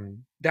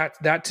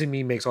 that to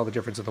me makes all the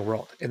difference in the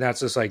world. And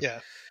that's just like,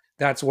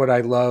 that's what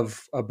I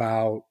love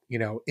about,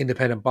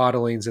 independent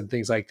bottlings and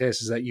things like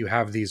this, is that you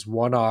have these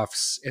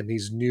one-offs and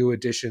these new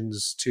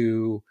additions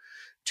to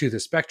the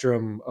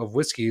spectrum of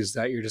whiskeys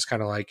that you're just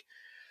kind of like,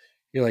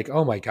 you're like,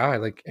 oh my God,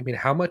 like, I mean,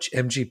 how much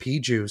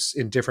MGP juice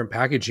in different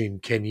packaging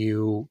can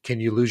you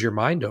lose your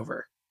mind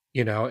over,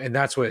 and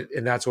that's what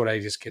I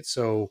just get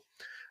so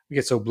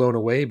blown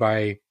away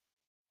by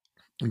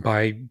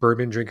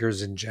bourbon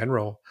drinkers in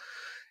general,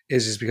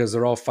 is just because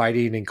they're all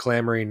fighting and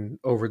clamoring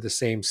over the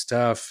same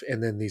stuff.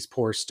 And then these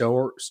poor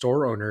store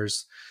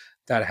owners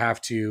that have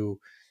to,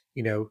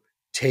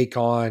 take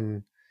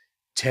on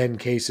 10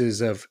 cases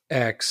of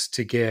X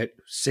to get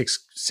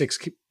six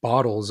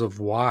bottles of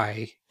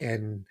Y.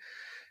 And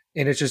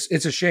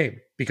it's a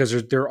shame,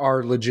 because there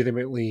are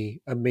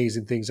legitimately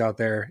amazing things out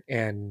there.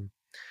 And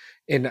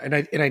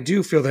I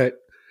do feel that,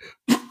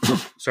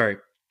 sorry,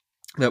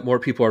 that more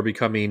people are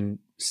becoming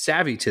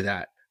savvy to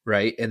that.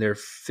 Right. And they're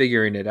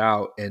figuring it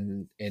out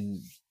and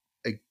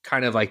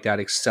kind of like that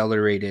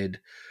accelerated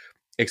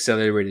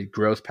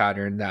growth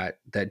pattern that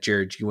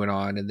Jared, you went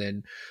on. And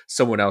then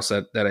someone else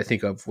that I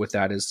think of with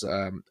that is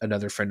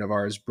another friend of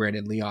ours,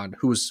 Brandon Leon,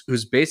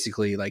 who's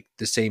basically like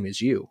the same as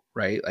you,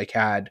 right? Like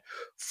had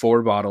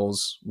 4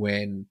 bottles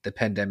when the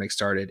pandemic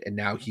started, and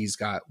now he's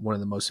got one of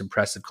the most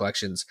impressive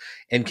collections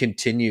and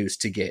continues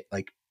to get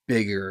like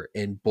bigger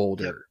and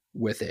bolder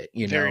with it.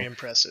 Very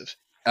impressive.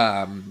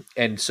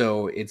 And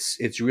so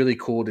it's really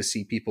cool to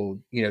see people,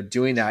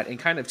 doing that and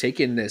kind of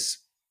taking this,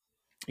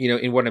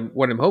 and what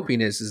I'm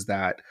hoping is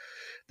that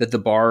the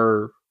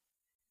bar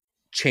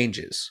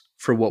changes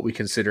for what we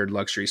considered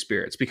luxury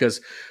spirits, because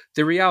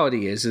the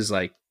reality is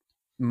like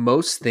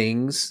most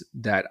things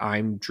that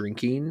I'm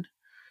drinking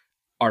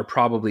are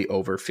probably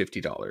over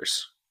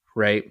 $50,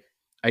 right?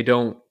 I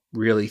don't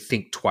really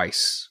think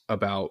twice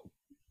about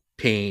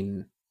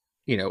paying,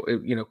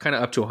 kind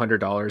of up to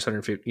 $100,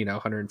 150,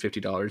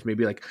 $150.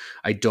 Maybe like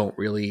I don't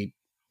really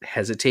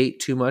hesitate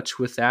too much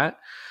with that.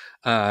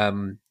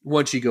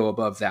 Once you go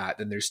above that,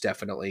 then there's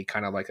definitely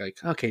kind of like,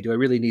 okay, do I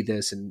really need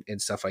this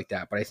and stuff like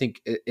that. But I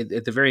think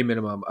at the very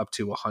minimum up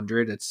to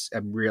 100,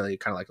 I'm really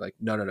kind of like,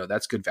 no,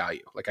 that's good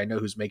value. Like I know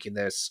who's making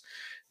this,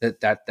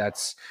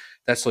 that's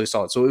really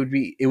solid. So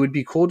it would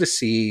be cool to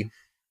see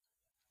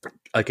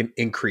like an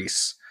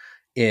increase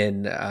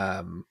in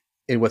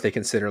what they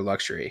consider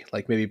luxury,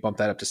 like maybe bump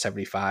that up to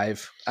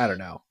 75. I don't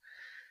know.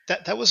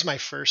 That was my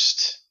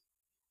first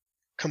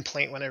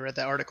complaint when I read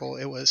that article.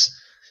 It was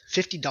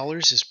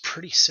 $50 is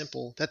pretty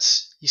simple.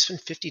 That's, you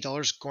spend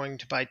 $50 going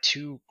to buy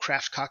 2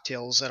 craft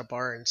cocktails at a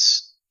bar in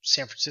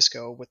San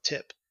Francisco with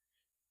tip,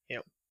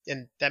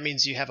 and that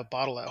means you have a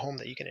bottle at home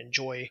that you can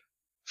enjoy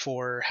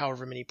for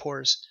however many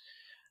pours.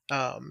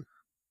 My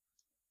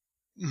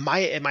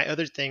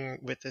other thing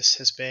with this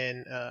has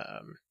been,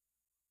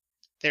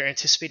 they're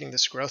anticipating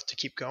this growth to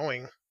keep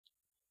going.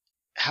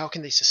 How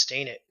can they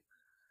sustain it?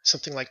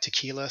 Something like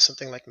tequila,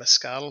 something like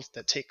mezcal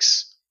that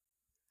takes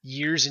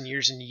years and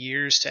years and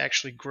years to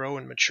actually grow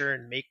and mature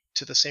and make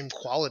to the same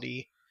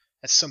quality.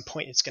 At some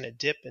point it's going to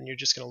dip and you're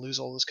just going to lose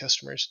all those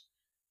customers.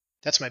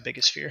 That's my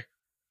biggest fear.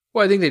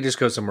 Well, I think they just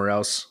go somewhere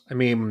else. I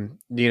mean,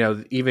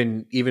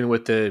 even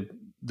with the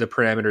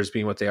parameters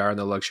being what they are in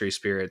the luxury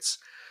spirits,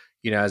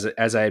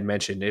 as I had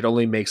mentioned, it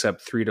only makes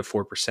up 3 to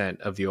 4%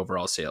 of the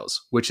overall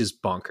sales, which is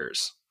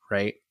bonkers,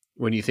 right?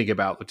 When you think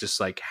about just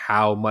like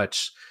how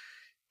much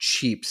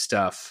cheap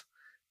stuff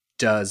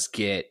does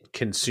get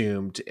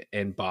consumed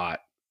and bought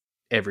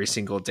every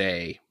single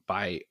day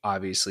by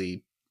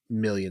obviously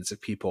millions of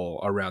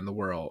people around the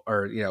world,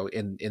 or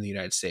in the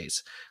United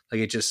States. Like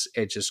it's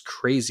just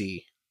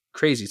crazy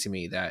to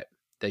me that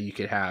you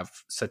could have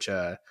such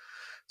a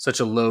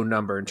low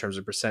number in terms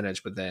of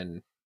percentage, but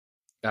then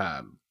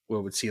we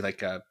would see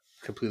like a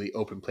completely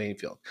open playing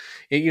field.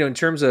 And, in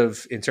terms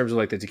of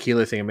like the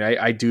tequila thing, I mean,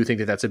 I do think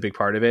that that's a big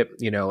part of it.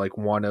 Like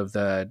one of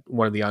the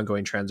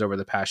ongoing trends over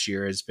the past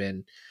year has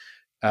been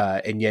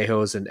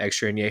añejos and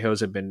extra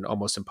añejos have been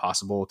almost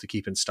impossible to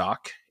keep in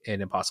stock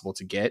and impossible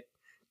to get.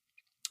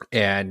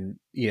 And,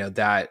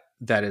 that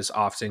is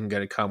often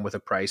going to come with a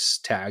price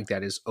tag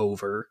that is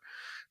over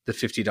the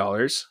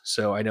 $50.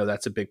 So I know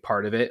that's a big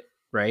part of it.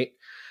 Right.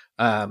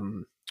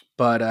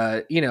 But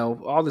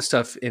all this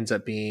stuff ends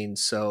up being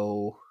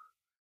so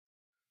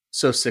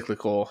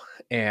cyclical,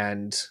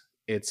 and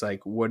it's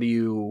like, what do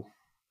you,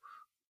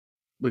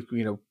 like,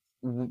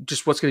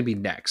 just what's going to be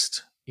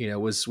next?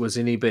 Was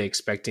anybody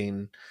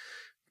expecting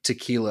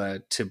tequila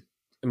to,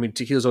 I mean,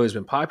 tequila's always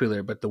been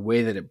popular, but the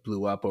way that it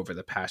blew up over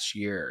the past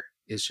year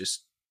is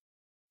just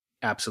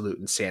absolute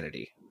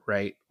insanity.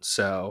 Right.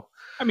 So,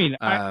 I mean,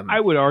 I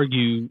would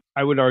argue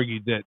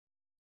that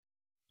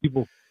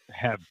people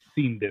have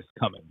seen this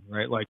coming,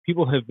 right? Like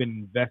people have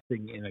been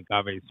investing in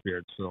agave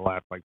spirits for the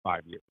last like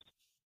 5 years.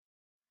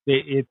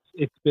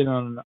 It's been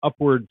on an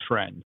upward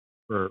trend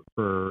for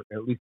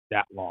at least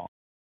that long.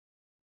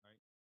 Right?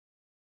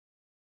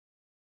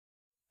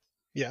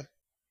 Yeah.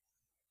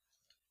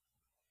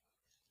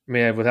 I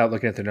mean, without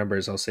looking at the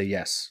numbers, I'll say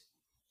yes.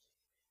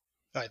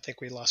 I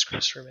think we lost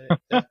Chris for a minute.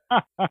 Yeah.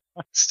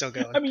 Still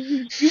going. I mean,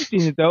 you've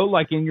seen it though,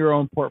 like in your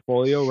own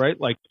portfolio, right?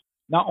 Like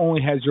not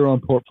only has your own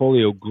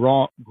portfolio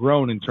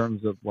grown in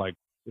terms of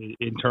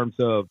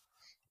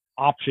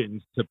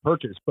options to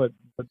purchase, but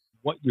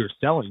what you're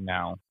selling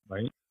now,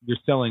 right? You're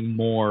selling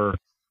more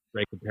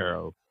Rey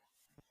Campero,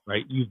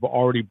 right? You've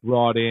already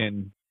brought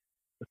in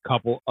a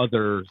couple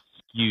other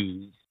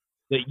SKUs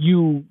that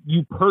you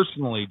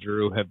personally,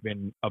 Drew, have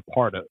been a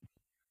part of.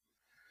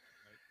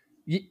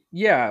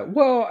 Yeah.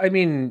 Well, I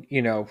mean,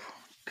 I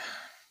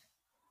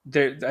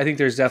think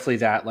there's definitely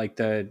that, like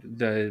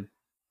the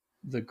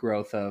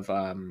growth of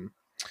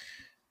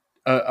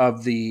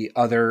the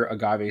other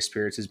agave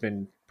spirits has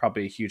been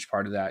probably a huge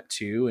part of that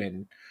too,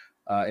 and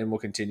will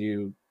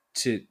continue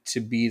to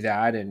be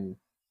that. And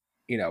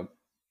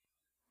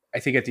I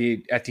think at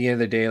the end of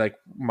the day, like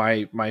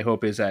my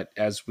hope is that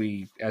as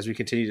we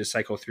continue to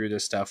cycle through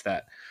this stuff,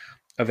 that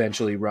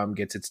eventually rum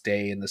gets its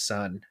day in the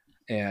sun,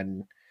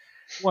 and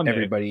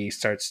everybody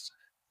starts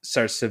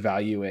to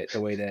value it the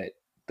way that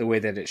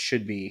it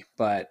should be.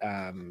 But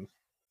yeah,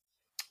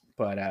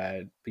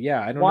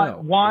 I don't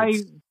know.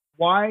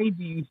 Why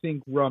do you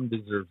think rum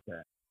deserves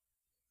that?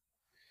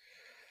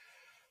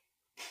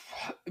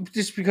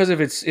 Just because of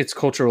its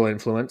cultural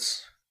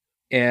influence,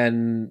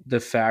 and the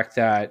fact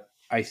that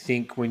I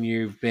think when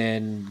you've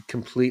been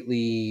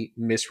completely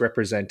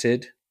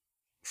misrepresented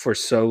for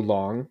so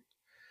long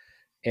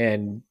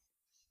and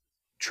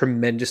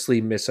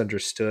tremendously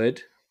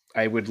misunderstood,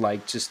 I would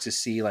like just to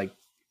see like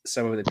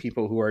some of the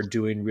people who are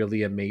doing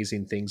really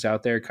amazing things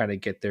out there kind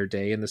of get their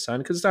day in the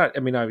sun. Cause it's not,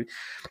 I mean,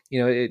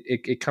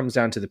 it comes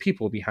down to the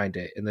people behind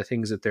it and the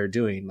things that they're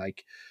doing.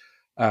 Like,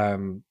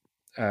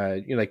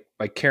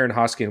 like Karen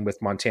Hoskin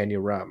with Montana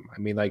Rum. I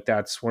mean, like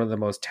that's one of the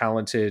most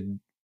talented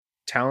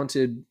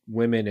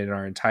women in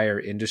our entire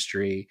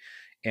industry.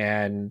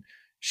 And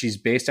she's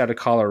based out of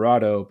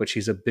Colorado, but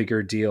she's a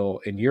bigger deal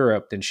in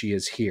Europe than she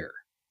is here.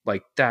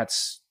 Like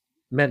that's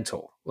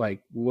mental.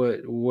 Like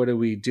what are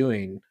we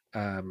doing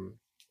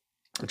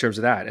in terms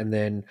of that? And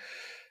then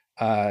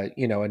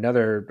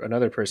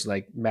another person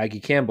like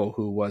Maggie Campbell,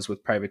 who was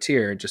with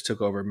Privateer and just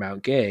took over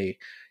Mount Gay.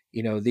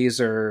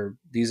 These are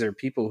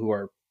people who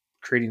are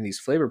creating these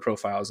flavor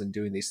profiles and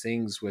doing these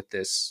things with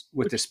this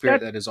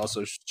spirit that has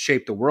also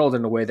shaped the world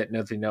in a way that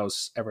nothing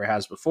else ever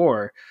has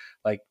before,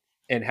 like,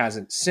 and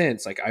hasn't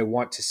since. Like, I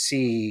want to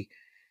see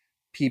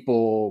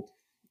people,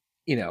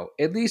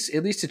 at least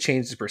to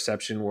change the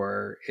perception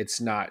where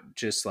it's not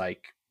just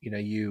like,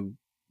 you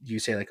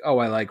say like, oh,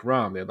 I like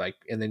rum. And like,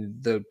 and then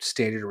the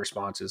standard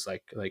response is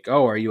like,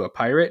 oh, are you a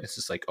pirate? It's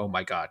just like, oh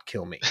my God,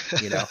 kill me.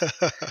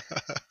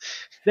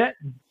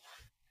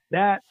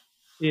 That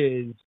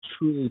is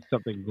truly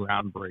something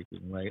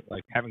groundbreaking, right?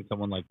 Like having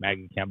someone like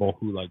Maggie Campbell,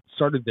 who like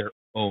started their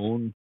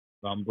own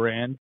rum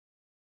brand,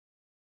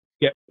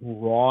 get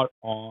brought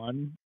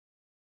on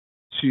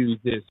to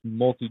this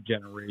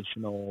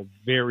multi-generational,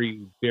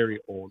 very, very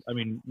old. I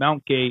mean,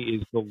 Mount Gay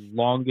is the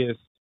longest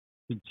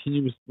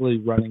continuously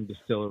running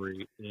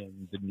distillery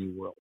in the New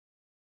World.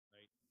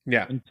 Right?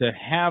 Yeah. And to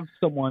have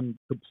someone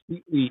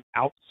completely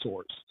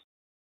outsourced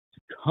to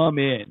come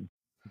in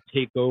to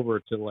take over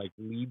to like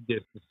lead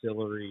this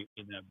distillery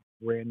in a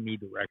brand new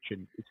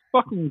direction, it's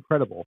fucking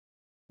incredible.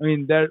 I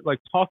mean, that like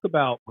talk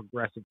about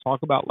progressive,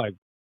 talk about like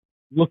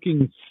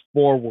looking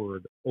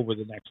forward over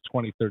the next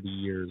 20, 30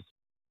 years.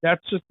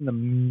 That's just an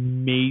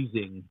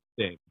amazing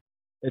thing.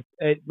 It's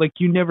like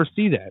you never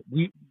see that.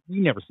 We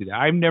never see that.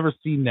 I've never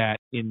seen that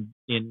in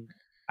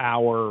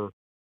our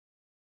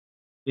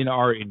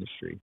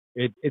industry.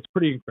 It's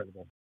pretty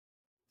incredible.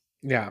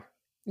 Yeah,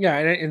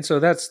 and so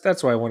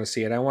that's why I want to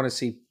see it. I want to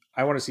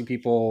see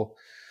people,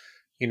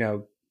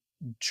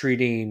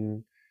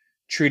 treating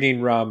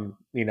rum,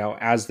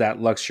 as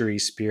that luxury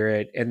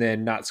spirit, and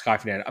then not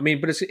scoffing at it. I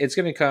mean, but it's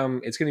going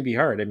to be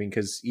hard. I mean,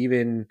 because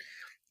even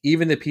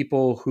the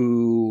people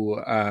who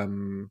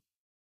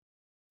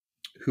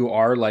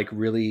are like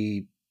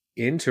really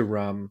into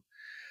rum.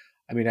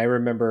 I mean, I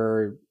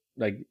remember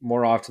like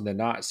more often than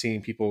not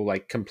seeing people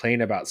like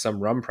complain about some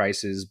rum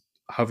prices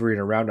hovering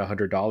around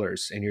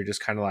 $100, and you're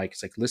just kind of like,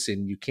 it's like,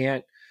 listen, you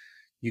can't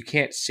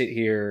sit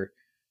here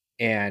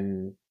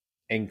and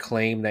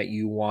claim that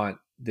you want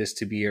this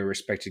to be a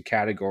respected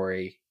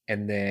category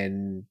and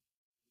then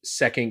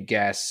second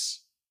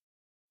guess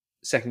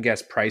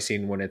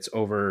pricing when it's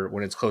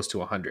close to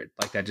 100.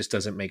 Like that just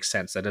doesn't make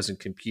sense. That doesn't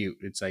compute.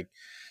 It's like,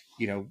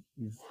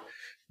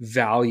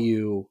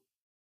 value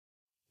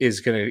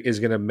is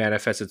gonna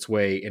manifest its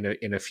way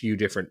in a few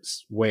different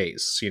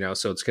ways,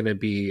 so it's gonna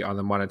be on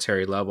the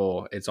monetary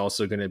level. It's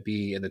also gonna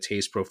be in the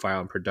taste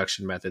profile and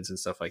production methods and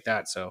stuff like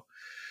that. So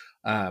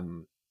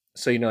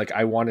like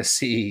I want to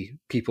see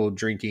people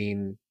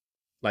drinking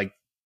like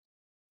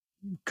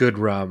good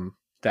rum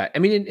that, I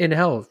mean, in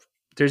hell,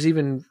 there's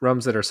even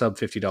rums that are sub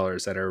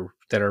 $50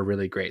 that are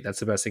really great. That's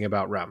the best thing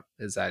about rum,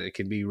 is that it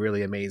can be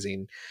really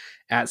amazing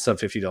at sub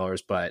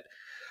 $50, but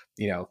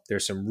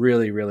there's some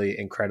really, really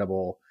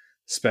incredible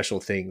special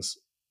things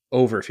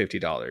over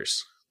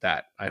 $50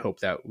 that I hope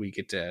that we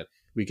get to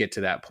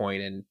that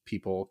point and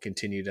people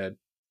continue to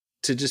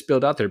just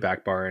build out their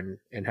back bar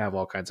and have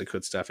all kinds of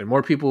good stuff, and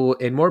more people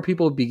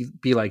be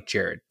like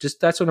Jared.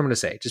 Just, that's what I'm going to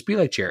say. Just be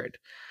like Jared.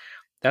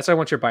 That's what I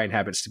want your buying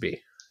habits to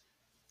be.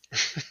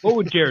 What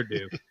would Jared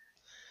do?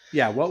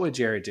 Yeah. What would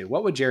Jared do?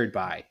 What would Jared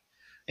buy?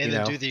 And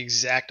then do the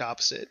exact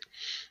opposite.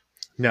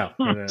 No.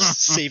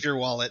 Save your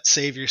wallet.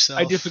 Save yourself.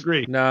 I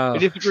disagree. No, I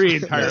disagree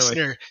entirely.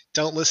 Listener,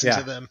 don't listen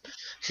to them.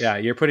 Yeah,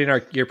 you're putting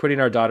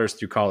our daughters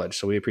through college,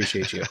 so we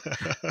appreciate you.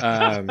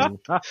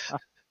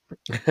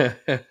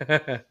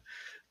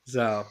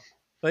 So,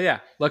 but yeah,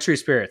 luxury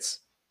spirits.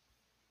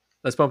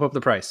 Let's bump up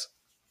the price.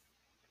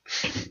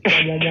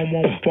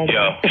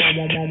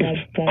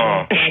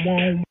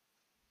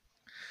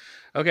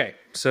 Okay,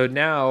 so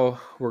now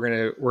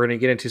we're gonna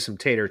get into some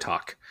tater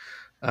talk.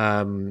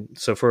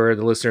 So for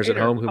the listeners at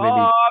home who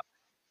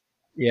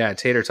maybe,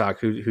 tater talk,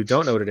 who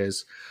don't know what it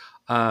is,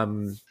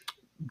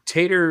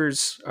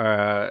 taters,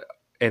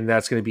 and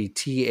that's going to be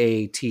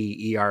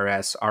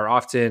TATERS, are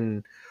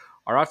often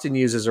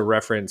used as a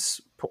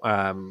reference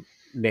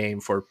name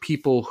for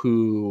people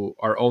who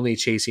are only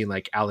chasing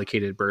like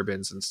allocated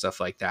bourbons and stuff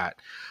like that.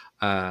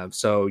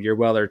 So your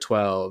Weller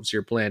 12s,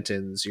 your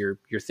Blantons, your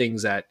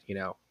things that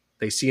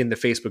they see in the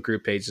Facebook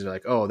group pages, and they're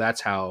like, oh,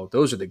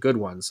 those are the good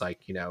ones,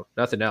 like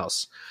nothing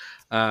else.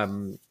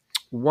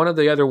 One of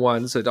the other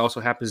ones that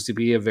also happens to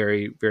be a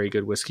very, very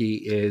good whiskey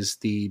is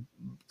the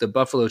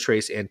Buffalo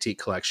Trace Antique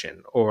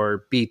Collection,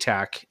 or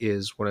BTAC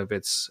is one of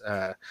its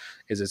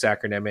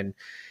acronym,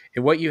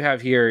 And what you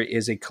have here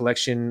is a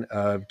collection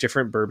of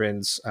different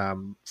bourbons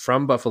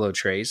from Buffalo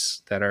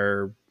Trace that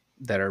are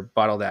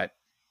bottled at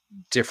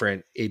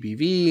different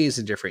ABVs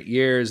and different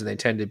years, and they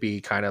tend to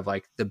be kind of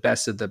like the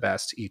best of the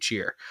best each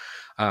year.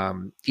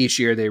 Each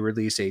year they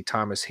release a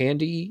Thomas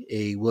Handy,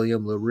 a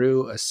William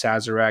LaRue, a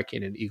Sazerac,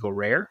 and an Eagle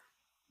Rare.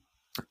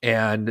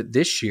 And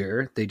this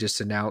year they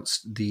just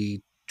announced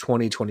the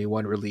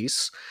 2021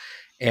 release,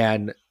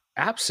 and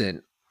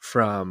absent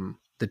from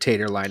the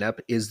Tater lineup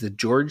is the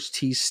George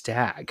T.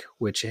 Stagg,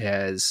 which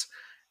has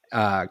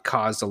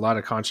caused a lot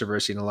of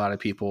controversy and a lot of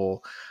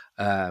people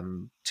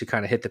to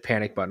kind of hit the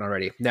panic button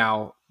already.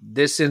 Now,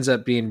 this ends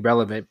up being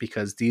relevant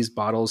because these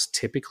bottles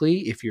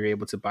typically, if you're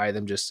able to buy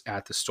them just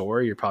at the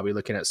store, you're probably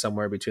looking at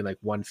somewhere between like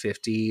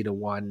 150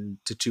 to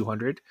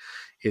 200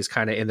 is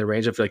kind of in the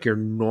range of like your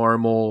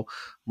normal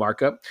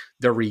markup.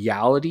 The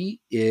reality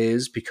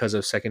is because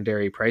of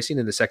secondary pricing,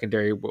 and the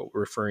secondary, what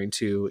we're referring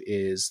to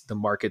is the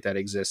market that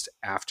exists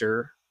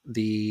after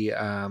the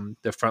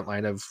front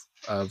line of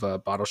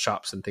bottle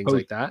shops and things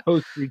like that.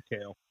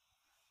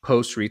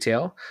 Post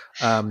retail,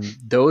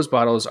 those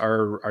bottles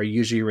are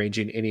usually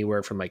ranging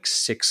anywhere from like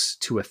 $600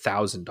 to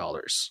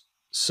 $1,000.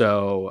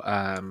 So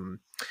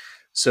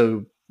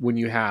so when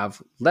you have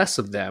less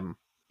of them,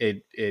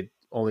 it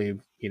only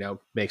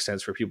makes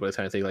sense for people to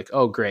kind of think like,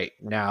 oh great,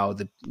 now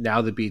the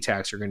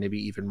BTACs are going to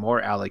be even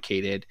more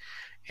allocated,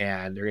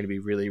 and they're going to be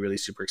really, really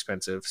super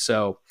expensive.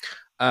 So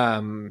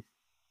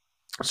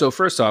so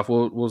first off,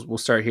 we'll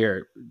start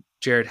here.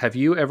 Jared, have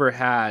you ever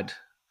had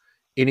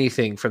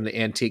anything from the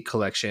antique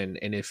collection?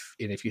 And if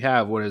you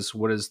have, what is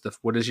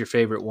your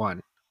favorite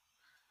one?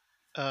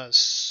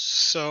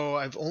 So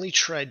I've only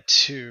tried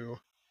two.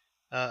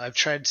 I've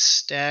tried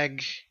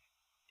Stagg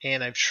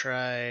and I've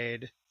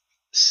tried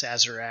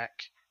Sazerac.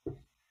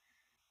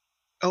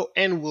 Oh,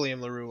 and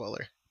William LaRue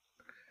Weller.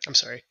 I'm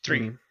sorry, 3.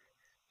 Mm-hmm.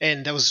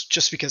 And that was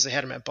just because they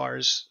had them at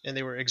bars and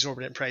they were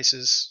exorbitant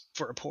prices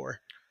for a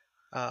pour.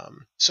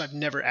 So I've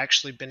never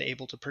actually been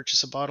able to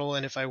purchase a bottle,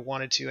 and if I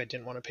wanted to, I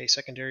didn't want to pay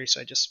secondary, so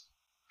I just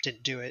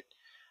didn't do it.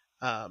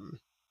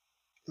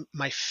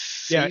 My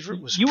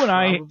favorite was you and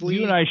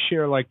I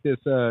share like this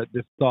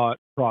thought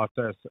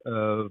process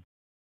of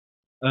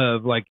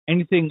like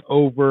anything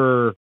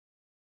over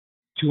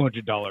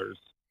 $200,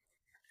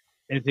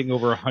 anything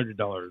over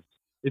 $100.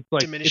 It's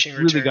like diminishing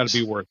returns. Really got to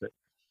be worth it.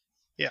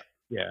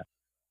 Yeah.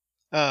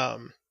 I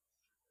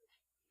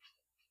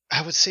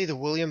would say the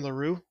William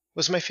LaRue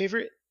was my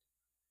favorite,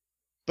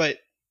 but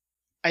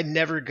I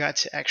never got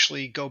to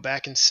actually go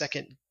back and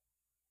second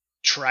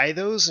try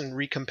those and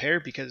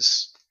recompare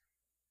because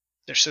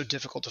they're so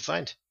difficult to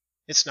find.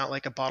 It's not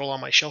like a bottle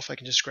on my shelf I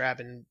can just grab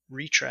and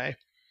retry.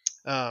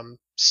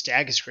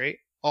 Stagg is great.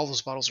 All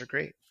those bottles are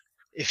great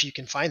if you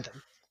can find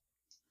them.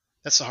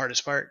 That's the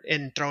hardest part.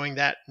 And throwing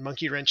that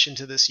monkey wrench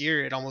into this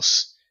year, it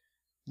almost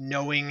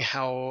knowing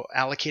how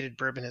allocated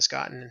bourbon has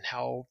gotten and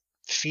how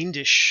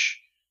fiendish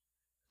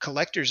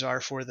collectors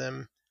are for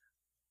them.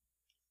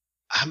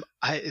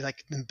 I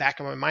like in the back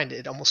of my mind,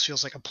 it almost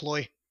feels like a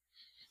ploy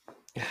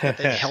that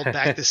they held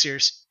back this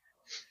year's.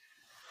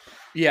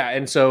 Yeah,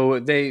 and so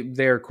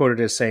they're quoted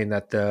as saying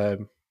that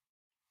the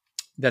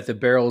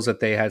barrels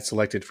that they had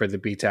selected for the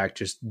BTAC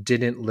just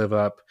didn't live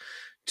up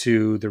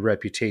to the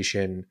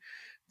reputation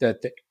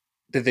that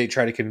they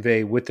try to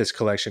convey with this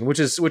collection, which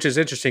is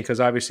interesting because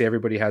obviously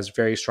everybody has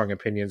very strong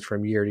opinions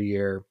from year to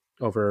year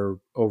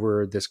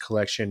over this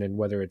collection and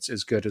whether it's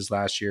as good as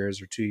last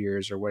year's or 2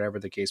 years or whatever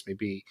the case may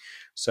be.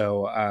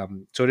 So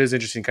so it is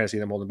interesting kind of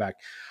seeing them holding back.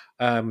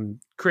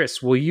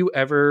 Chris, will you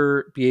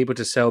ever be able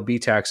to sell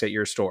BTACs at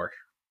your store?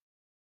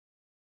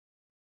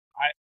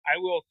 I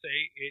will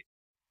say it.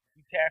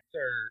 BTACs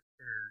are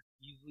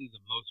easily the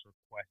most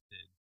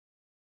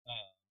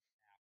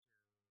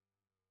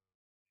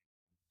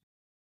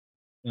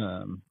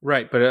requested.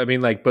 Right, but I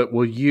mean, but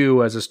will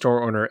you, as a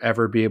store owner,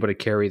 ever be able to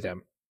carry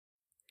them?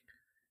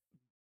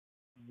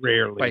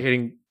 Rarely. By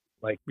hitting,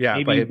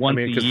 maybe once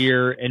a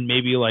year, and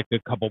maybe like a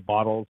couple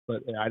bottles,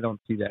 but I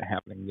don't see that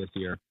happening this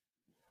year.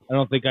 I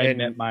don't think I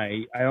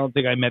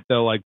met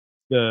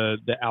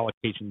the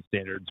allocation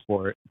standards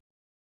for it.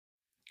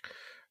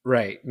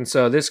 Right, and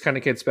so this kind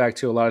of gets back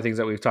to a lot of things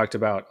that we've talked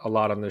about a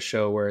lot on the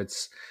show, where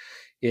it's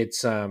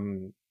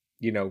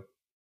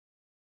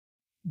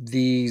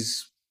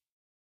these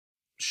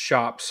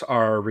shops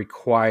are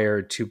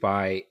required to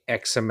buy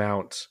X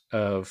amount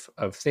of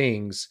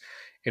things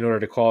in order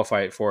to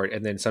qualify it for it,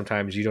 and then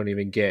sometimes you don't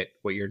even get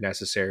what you're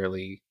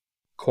necessarily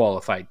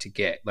qualified to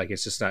get. Like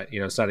it's just not,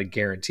 it's not a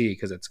guarantee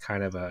because it's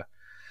kind of a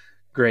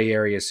gray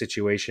area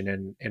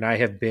situation. And I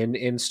have been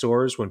in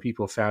stores when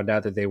people found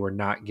out that they were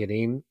not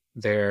getting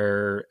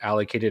their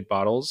allocated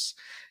bottles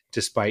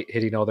despite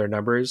hitting all their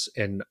numbers,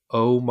 and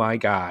oh my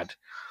God,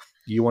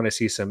 you want to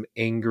see some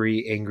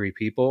angry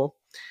people.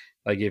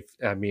 Like it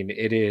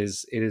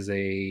is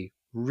a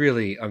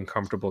really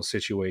uncomfortable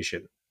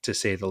situation to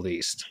say the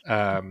least.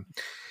 I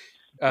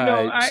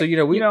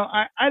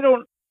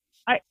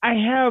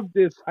have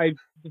this. I've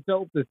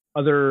developed this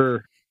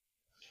other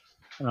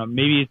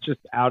maybe it's just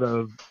out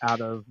of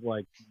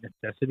like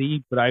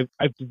necessity, but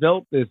I've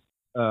developed this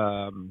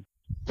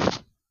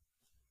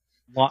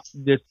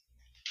this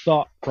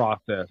thought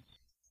process,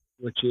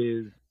 which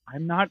is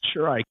I'm not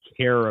sure I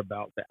care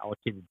about the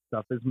allocated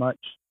stuff as much.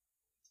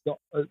 So,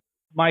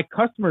 my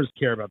customers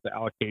care about the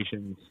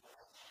allocations,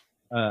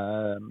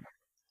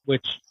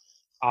 which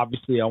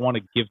obviously I want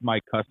to give my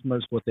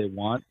customers what they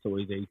want, so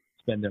they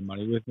spend their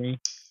money with me.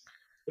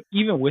 But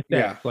even with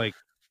that, it's like,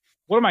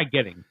 what am I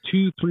getting?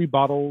 2-3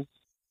 bottles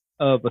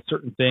of a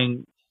certain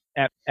thing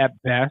at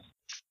best,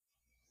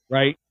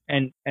 right?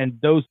 And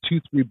those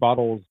 2-3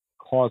 bottles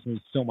cause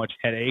me so much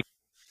headache.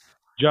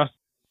 Just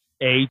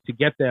A, to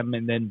get them,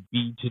 and then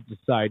B, to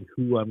decide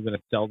who I'm going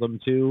to sell them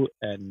to,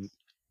 and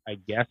I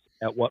guess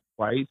at what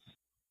price,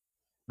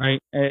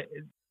 right?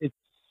 It's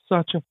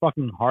such a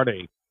fucking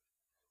heartache.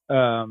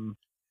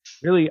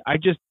 Really,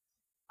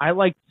 I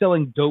like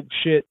selling dope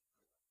shit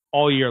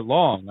all year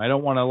long. I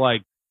don't want to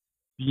like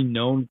be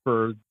known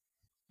for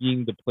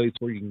being the place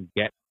where you can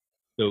get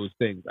those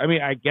things. I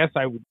mean, I guess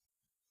I would,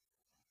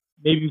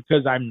 maybe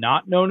because I'm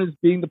not known as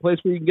being the place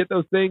where you can get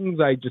those things,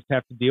 I just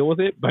have to deal with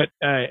it. But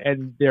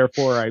and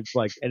therefore I've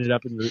like ended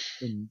up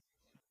in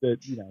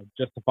the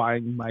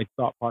justifying my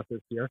thought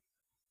process here.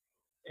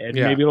 And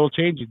maybe it'll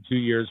change in 2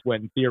 years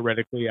when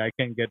theoretically I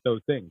can get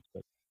those things.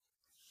 But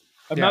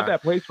I'm not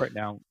that place right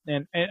now.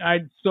 And I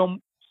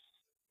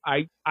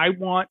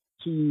want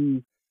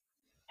to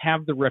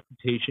have the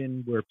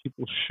reputation where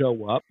people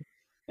show up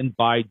and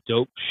buy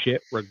dope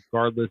shit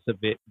regardless of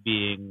it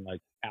being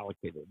like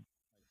allocated.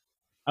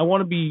 I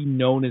want to be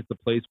known as the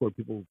place where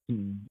people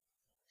can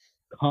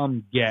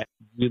come get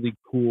really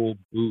cool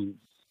booze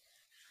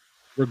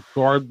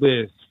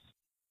regardless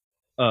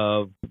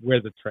of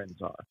where the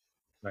trends are,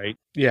 right?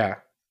 Yeah,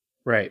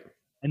 right.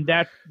 And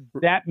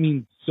that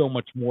means so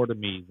much more to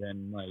me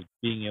than like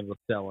being able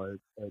to sell a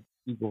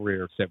Eagle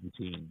Rare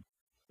 17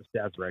 or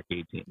Sazerac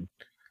 18.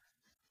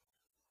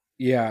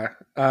 Yeah.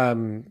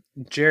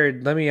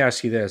 Jared, let me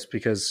ask you this,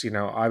 because,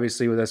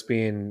 obviously with us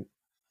being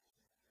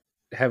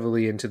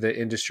heavily into the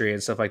industry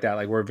and stuff like that,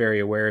 like we're very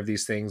aware of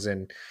these things,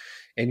 and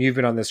you've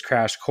been on this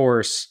crash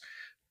course,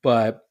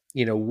 but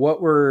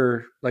what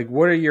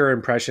are your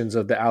impressions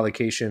of the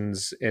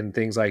allocations and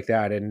things like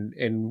that?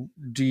 And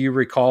do you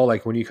recall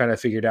like when you kind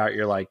of figured out,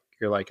 you're like,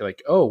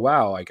 oh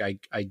wow, like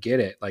I get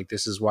it. Like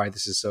this is why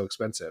this is so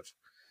expensive.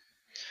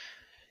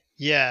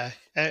 Yeah.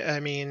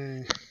 I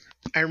mean,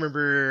 I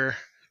remember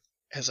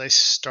as I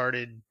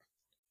started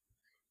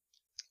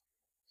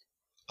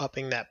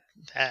upping that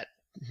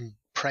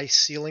price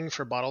ceiling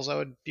for bottles I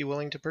would be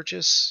willing to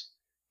purchase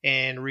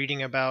and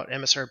reading about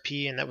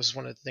MSRP. And that was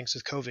one of the things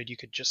with COVID. You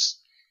could just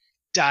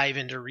dive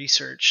into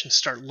research and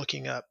start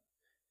looking up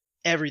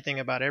everything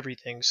about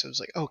everything. So it was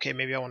like, okay,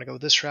 maybe I want to go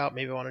this route.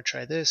 Maybe I want to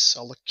try this.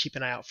 I'll keep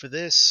an eye out for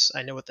this.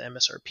 I know what the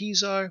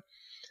MSRPs are.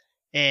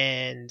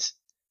 And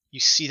you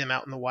see them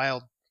out in the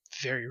wild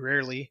very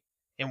rarely.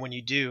 And when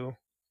you do,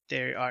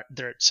 they're at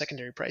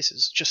secondary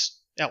prices, just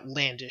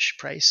outlandish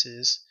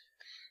prices.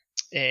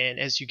 And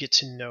as you get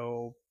to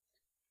know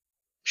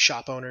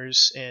shop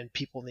owners and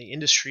people in the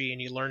industry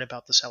and you learn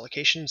about this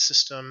allocation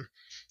system,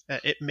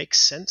 it makes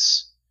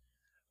sense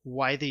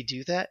why they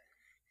do that.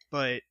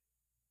 But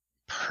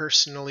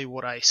personally,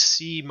 what I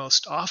see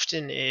most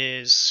often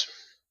is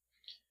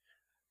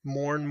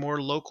more and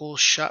more local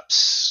shops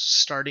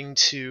starting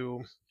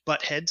to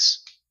butt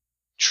heads,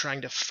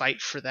 trying to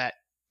fight for that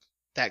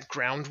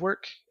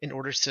groundwork in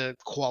order to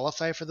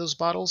qualify for those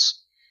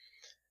bottles.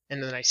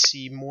 And then I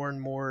see more and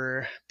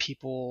more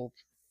people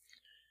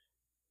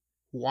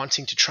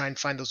wanting to try and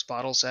find those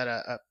bottles at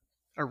a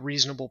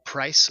reasonable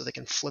price so they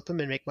can flip them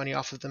and make money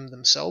off of them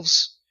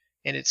themselves.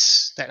 And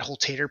it's that whole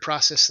tater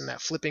process and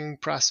that flipping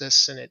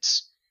process, and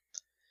it's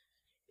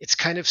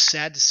kind of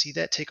sad to see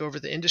that take over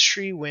the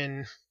industry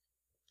when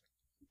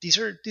these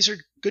are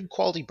good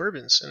quality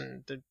bourbons,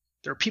 and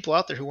there are people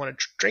out there who want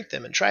to drink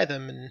them and try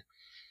them. And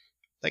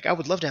like, I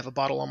would love to have a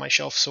bottle on my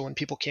shelf, so when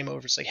people came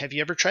over, it's like, have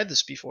you ever tried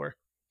this before?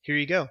 Here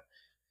you go.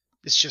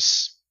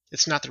 It's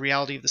not the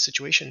reality of the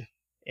situation,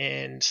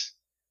 and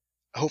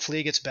hopefully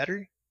it gets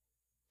better.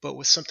 But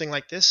with something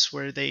like this,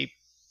 where they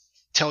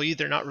tell you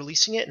they're not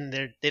releasing it, and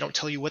they don't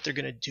tell you what they're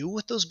going to do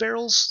with those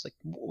barrels, like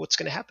what's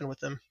going to happen with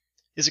them?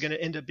 Is it going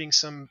to end up being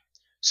some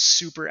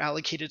super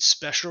allocated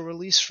special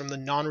release from the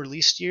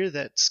non-released year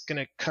that's going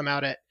to come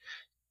out at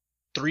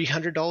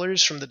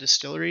 $300 from the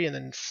distillery and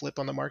then flip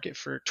on the market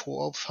for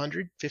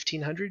 $1,200,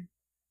 $1,500,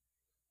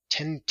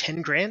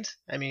 $10 grand?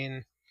 I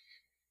mean,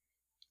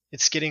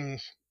 it's getting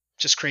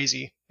just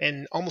crazy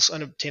and almost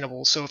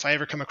unobtainable. So if I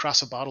ever come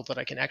across a bottle that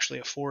I can actually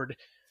afford,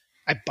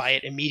 I buy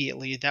it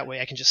immediately. That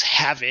way I can just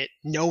have it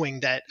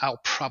knowing that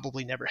I'll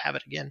probably never have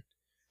it again.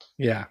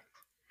 Yeah.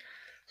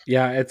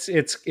 Yeah,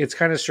 it's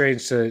kind of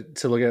strange to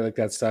look at like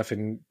that stuff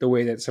and the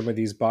way that some of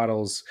these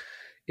bottles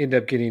end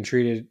up getting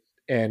treated.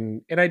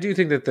 And I do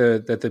think that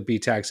the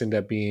BTACs end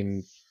up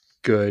being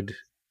good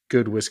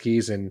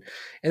whiskeys, and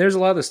there's a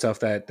lot of stuff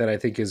that I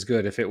think is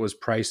good if it was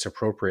priced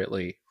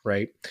appropriately,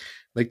 right?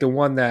 Like the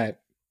one that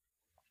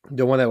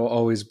the one that will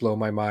always blow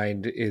my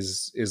mind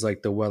is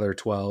like the Weller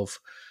 12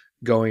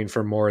 going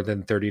for more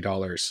than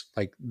 $30.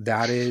 Like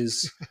that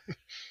is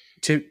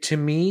to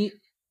me,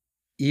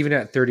 even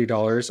at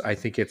 $30, I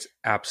think it's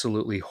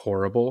absolutely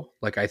horrible.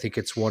 Like I think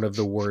it's one of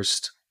the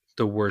worst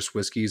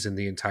whiskeys in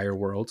the entire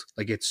world.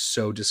 Like it's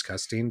so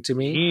disgusting to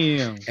me.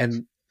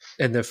 Damn.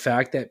 And the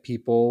fact that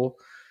people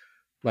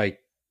like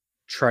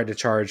try to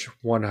charge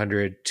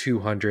 100,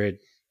 200,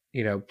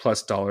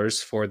 plus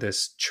dollars for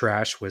this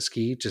trash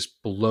whiskey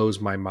just blows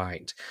my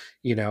mind.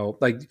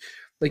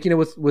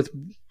 With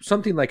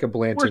something like a Worse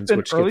Blanton's, than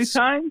which early gets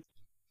times?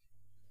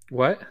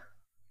 what?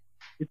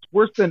 It's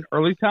worse than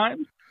early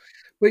times?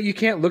 But you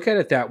can't look at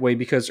it that way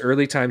because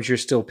early times you're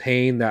still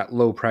paying that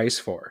low price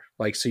for.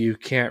 Like, so you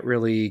can't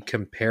really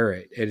compare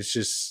it. It's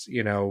just,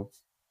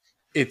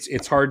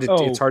 it's hard to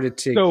it's hard to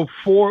take. So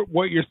for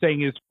what you're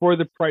saying is for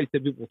the price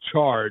that people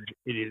charge,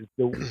 it is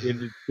the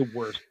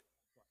worst.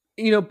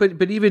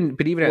 But even at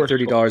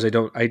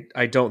 $30,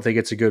 I don't think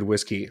it's a good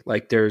whiskey.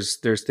 Like there's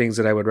things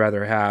that I would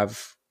rather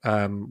have,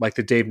 like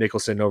the Dave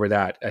Nicholson over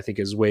that I think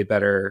is way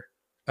better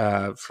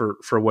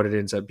for what it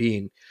ends up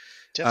being.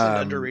 Definitely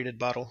an underrated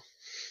bottle.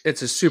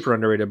 It's a super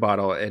underrated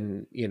bottle,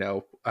 and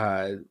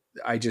I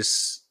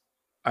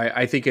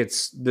think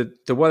it's the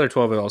Weller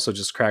 12 also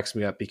just cracks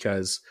me up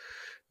because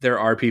there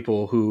are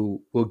people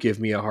who will give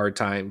me a hard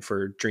time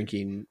for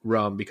drinking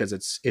rum because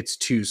it's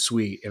too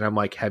sweet, and I'm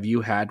like, have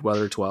you had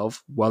Weller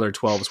 12? Weller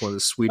 12 is one of the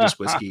sweetest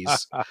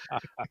whiskeys.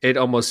 It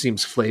almost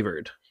seems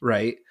flavored,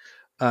 right?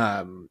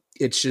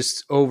 It's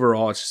just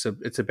overall, it's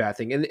a bad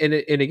thing, and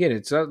again,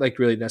 it's not like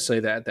really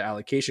necessarily that the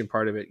allocation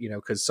part of it,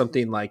 because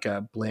something like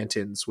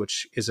Blanton's,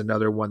 which is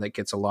another one that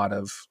gets a lot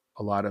of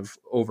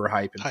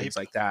overhype and things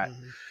like that.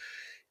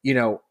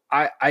 Mm-hmm.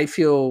 I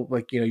feel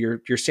like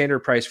your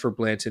standard price for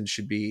Blanton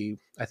should be,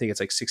 I think it's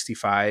like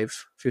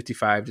 55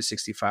 to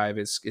 65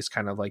 is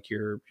kind of like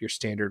your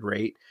standard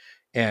rate,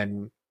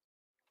 and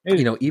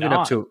even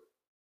up to.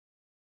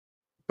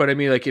 But I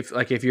mean, like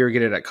if you're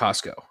getting it at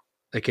Costco.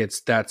 Like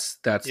that's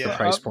the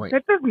price point.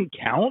 That doesn't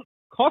count.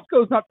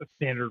 Costco's not the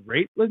standard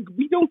rate. Like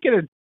we don't get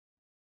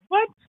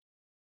what?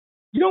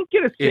 You don't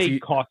get a say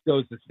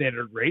Costco's the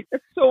standard rate.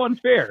 That's so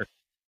unfair.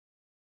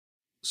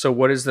 So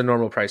what is the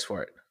normal price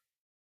for it?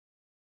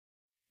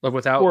 Like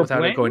without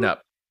it going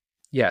up?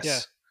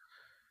 Yes.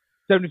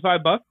 Yeah.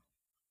 $75.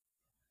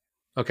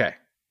 Okay.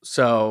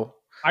 So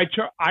I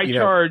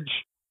charge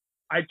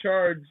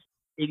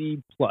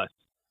 80 plus.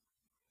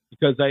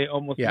 Because I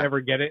almost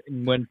never get it,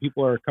 and when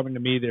people are coming to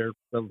me, they're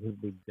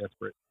relatively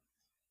desperate.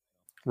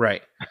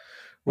 Right.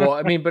 Well,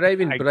 I mean, but I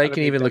can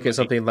even look at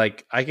something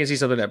like I can see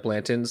something at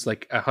Blanton's,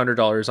 like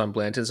 $100 on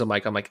Blanton's. I'm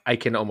like, I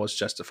can almost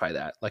justify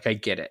that. Like I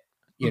get it.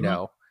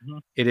 Mm-hmm.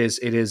 It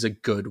is a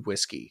good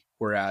whiskey.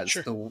 Whereas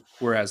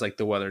like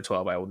the Weller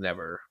 12, I will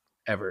never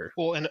ever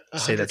and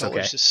say that's okay.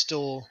 $100 is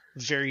still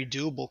very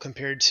doable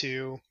compared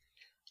to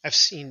I've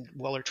seen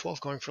Weller 12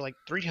 going for like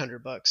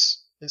 $300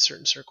 in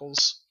certain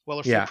circles.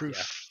 Weller Full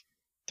Proof.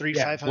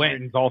 3,500.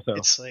 Blanton's also.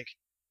 It's like,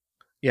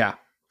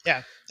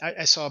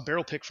 I saw a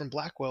barrel pick from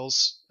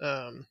Blackwell's.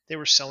 They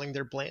were selling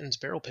their Blanton's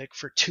barrel pick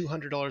for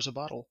 $200 a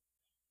bottle.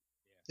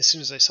 As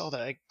soon as I saw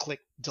that, I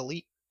clicked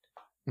delete.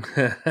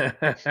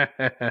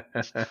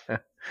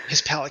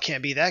 His palate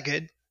can't be that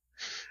good.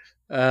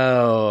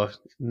 Oh,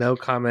 no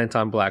comment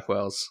on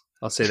Blackwell's.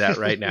 I'll say that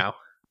right now.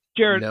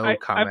 Jared,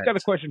 I've got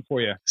a question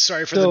for you.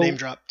 Sorry for the name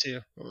drop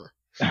too.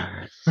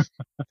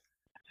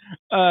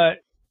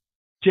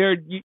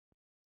 Jared,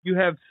 you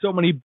have so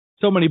many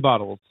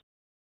bottles.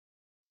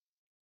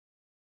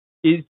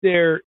 Is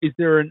there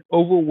an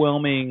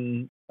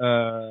overwhelming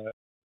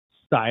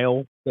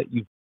style that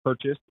you've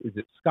purchased? Is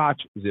it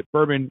Scotch? Is it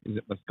bourbon? Is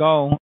it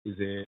mezcal? Is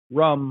it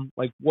rum?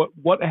 Like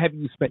what have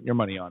you spent your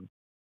money on?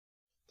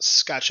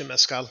 Scotch and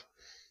mezcal.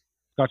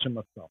 Scotch and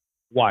mezcal.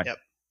 Why? Yep.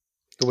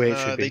 The way it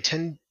should be.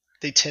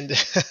 They tend to,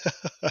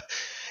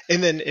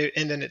 and then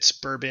it's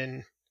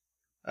bourbon,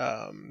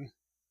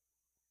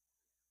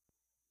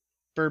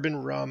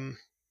 rum.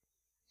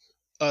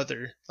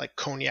 Other like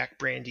cognac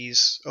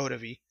brandies, eau de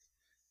vie,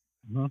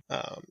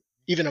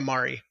 even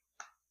Amari,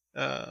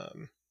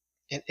 and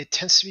it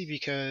tends to be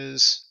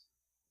because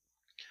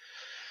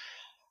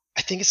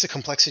I think it's the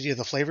complexity of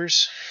the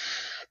flavors.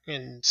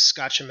 In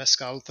Scotch and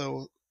mezcal,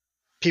 though,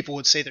 people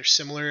would say they're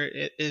similar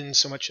in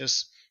so much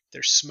as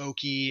they're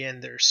smoky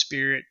and they're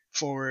spirit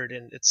forward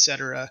and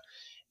etc.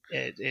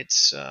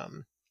 It's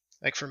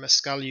like for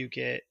mezcal, you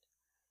get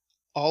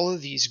all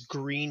of these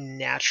green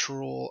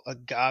natural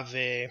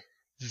agave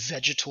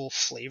vegetal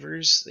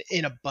flavors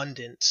in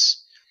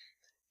abundance,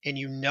 and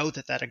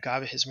that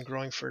agave has been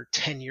growing for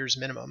 10 years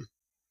minimum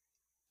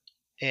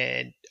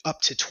and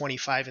up to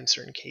 25 in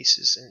certain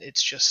cases, and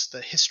it's just the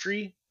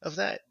history of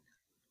that.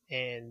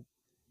 And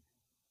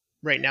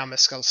right now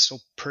mezcal is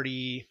still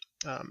pretty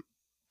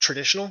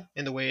traditional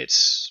in the way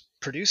it's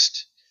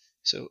produced,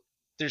 so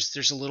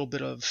there's a little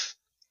bit of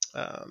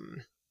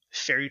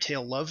fairy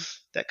tale love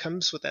that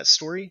comes with that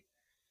story.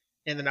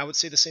 And then I would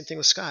say the same thing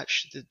with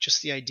Scotch.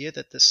 Just the idea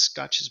that the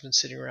Scotch has been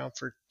sitting around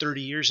for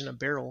 30 years in a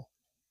barrel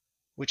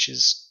which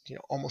is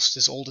almost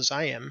as old as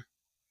I am,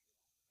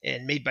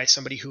 and made by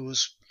somebody who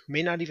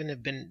may not even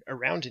have been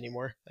around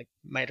anymore, like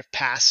might have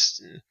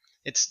passed. And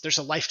there's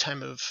a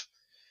lifetime of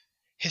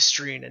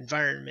history and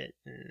environment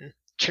and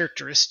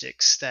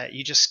characteristics that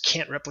you just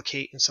can't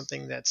replicate in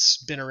something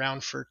that's been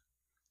around for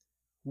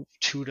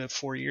 2 to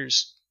 4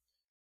 years.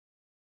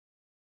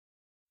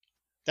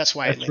 That's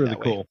why that's really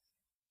cool.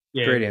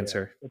 Yeah, great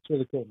answer. That's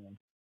really cool, man.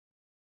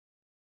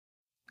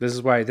 This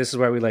is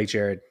why we like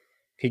Jared.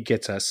 He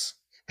gets us.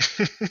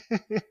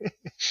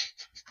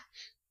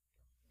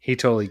 He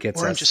totally gets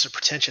us. Or I'm just a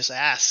pretentious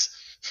ass.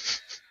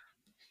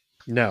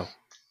 No,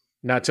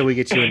 not till we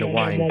get you into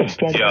wine.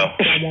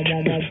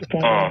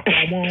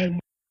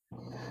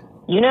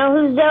 You know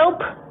who's dope?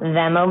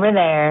 Them over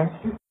there.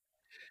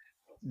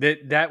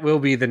 That will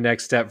be the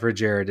next step for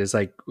Jared, is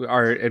like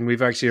and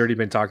we've actually already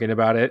been talking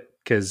about it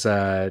because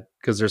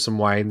there's some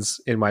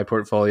wines in my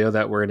portfolio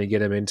that we're going to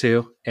get him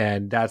into,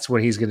 and that's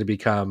when he's going to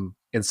become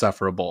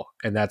insufferable,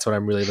 and that's what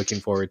I'm really looking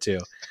forward to,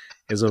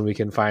 is when we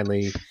can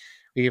finally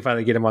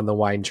get him on the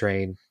wine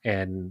train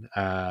and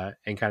kind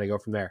of go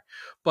from there.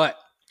 But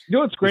you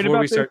know what's great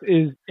about this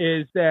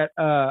is that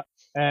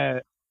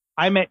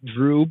I met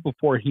Drew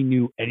before he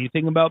knew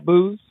anything about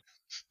booze.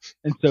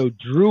 And so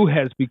Drew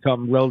has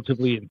become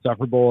relatively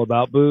insufferable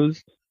about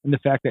booze. And the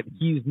fact that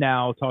he's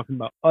now talking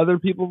about other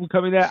people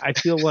becoming that, I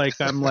feel like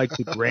I'm like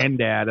the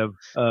granddad of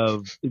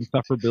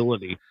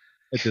insufferability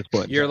at this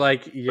point. You're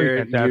like,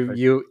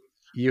 you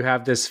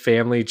have this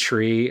family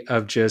tree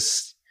of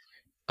just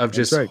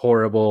right.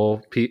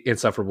 Horrible,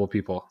 insufferable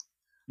people.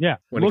 Yeah.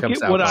 Look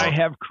at what I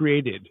have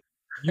created.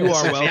 You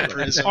are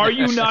welcome. Are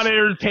you not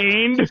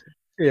entertained?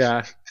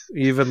 Yeah.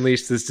 You've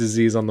unleashed this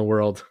disease on the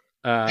world.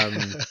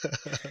 So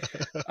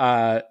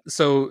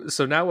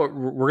now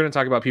we're going to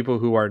talk about people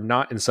who are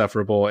not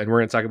insufferable, and we're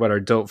going to talk about our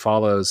dope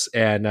follows.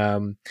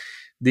 And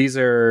these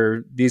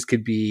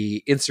could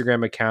be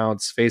Instagram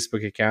accounts,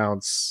 Facebook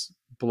accounts,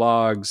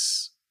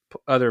 blogs,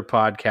 other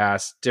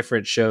podcasts,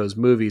 different shows,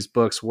 movies,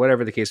 books,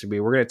 whatever the case may be.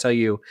 We're going to tell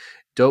you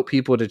dope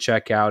people to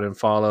check out and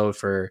follow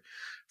for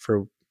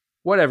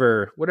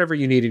whatever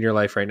you need in your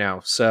life right now.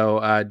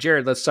 So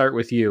Jared, let's start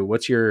with you.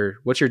 What's your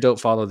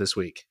dope follow this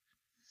week?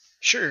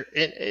 Sure.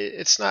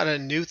 It's not a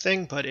new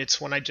thing, but it's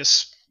one I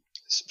just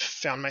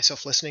found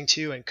myself listening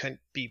to and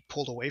couldn't be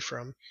pulled away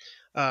from.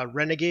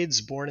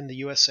 Renegades Born in the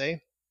USA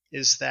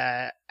is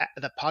the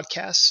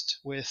podcast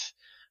with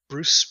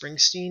Bruce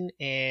Springsteen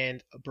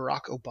and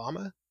Barack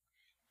Obama,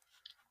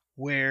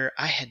 where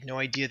I had no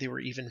idea they were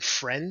even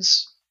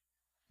friends,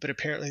 but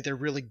apparently they're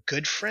really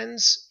good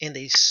friends, and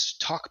they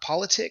talk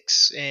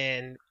politics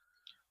and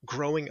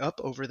growing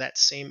up over that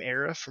same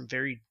era from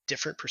very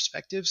different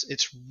perspectives.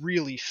 It's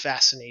really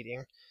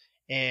fascinating,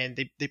 and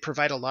they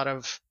provide a lot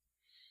of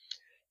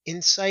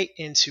insight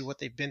into what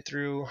they've been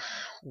through,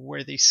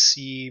 where they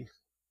see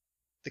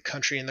the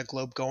country and the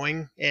globe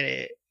going.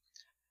 And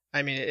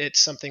it's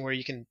something where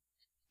you can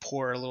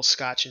pour a little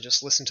scotch and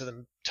just listen to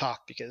them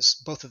talk,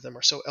 because both of them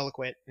are so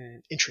eloquent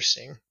and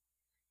interesting.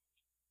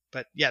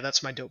 But yeah,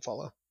 that's my dope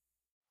follow.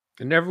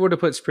 I never would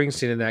have put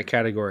Springsteen in that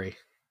category,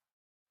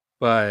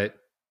 but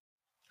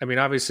I mean,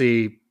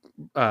 obviously,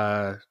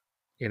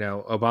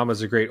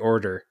 Obama's a great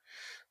orator,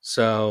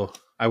 so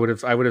I would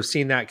have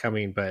seen that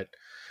coming, but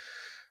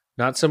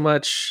not so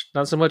much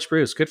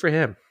Bruce. Good for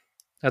him.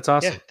 That's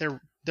awesome. Yeah,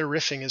 their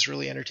riffing is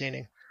really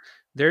entertaining.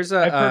 I've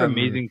heard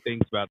amazing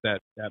things about that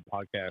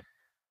podcast.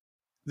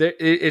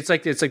 It's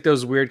like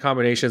those weird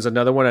combinations.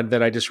 Another one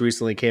that I just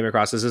recently came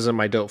across. This isn't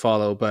my dope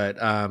follow, but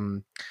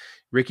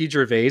Ricky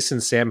Gervais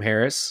and Sam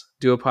Harris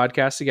do a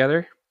podcast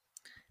together,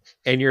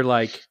 and you're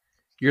like,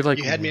 you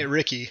had me at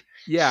Ricky.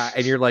 Yeah.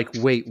 And you're like,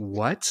 wait,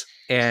 what?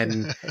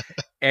 And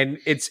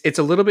it's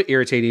a little bit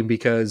irritating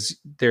because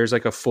there's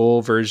like a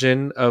full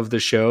version of the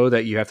show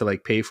that you have to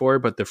like pay for,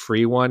 but the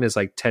free one is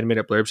like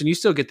 10-minute blurbs, and you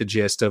still get the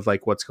gist of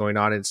like what's going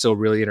on. And it's still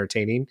really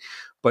entertaining,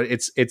 but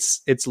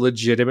it's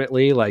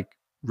legitimately like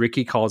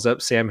Ricky calls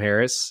up Sam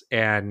Harris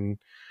and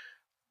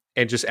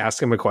just asks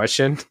him a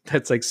question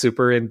that's like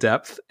super in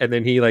depth. And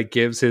then he like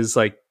gives his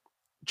like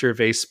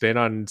Gervais spin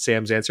on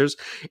Sam's answers.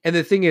 And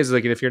the thing is,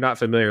 like, if you're not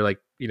familiar, like,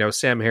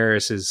 Sam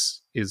Harris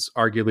is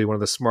arguably one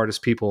of the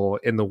smartest people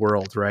in the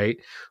world, right?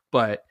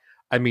 But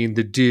I mean,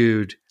 the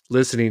dude,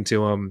 listening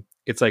to him,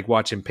 it's like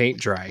watching paint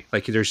dry.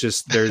 Like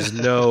there's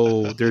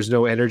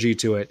no energy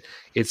to it.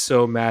 It's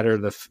so matter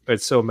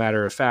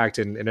of fact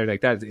and everything like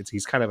that.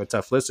 He's kind of a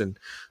tough listen.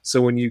 So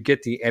when you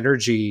get the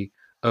energy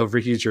of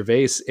Ricky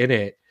Gervais in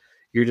it,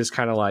 you're just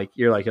kind of like,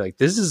 you're like,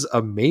 this is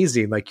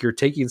amazing. Like, you're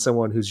taking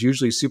someone who's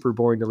usually super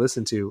boring to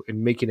listen to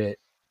and making it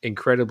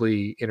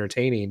incredibly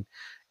entertaining.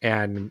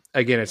 And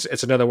again,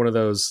 it's another one of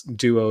those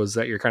duos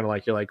that you're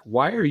like,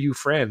 why are you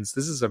friends?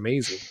 This is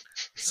amazing.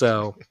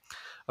 So,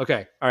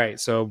 okay. All right.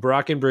 So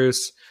Barack and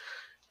Bruce,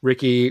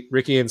 Ricky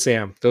and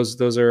Sam, those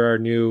are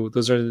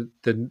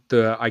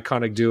the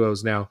iconic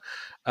duos now.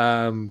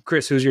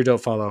 Chris, who's your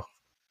dope follow?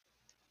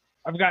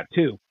 I've got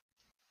two.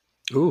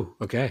 Ooh,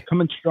 okay.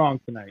 Coming strong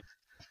tonight.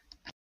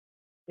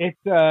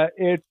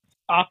 It's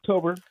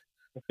October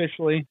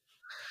officially.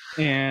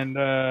 and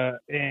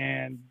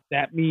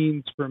that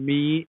means for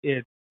me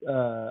it's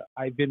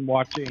I've been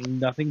watching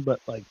nothing but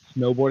like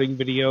snowboarding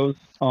videos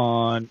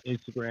on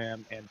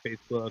Instagram and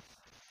Facebook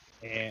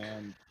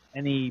and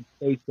any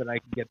place that I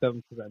can get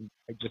them because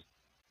I just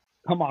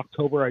come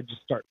October I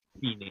just start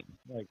fiending.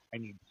 Like I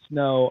need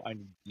snow, I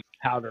need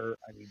powder,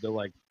 I need to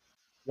like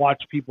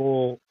watch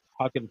people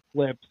hucking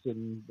flips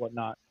and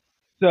whatnot.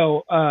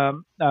 So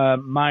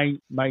my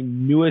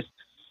newest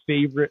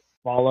favorite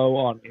follow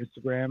on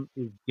Instagram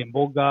is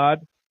Gimbal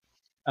God.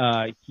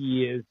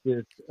 He is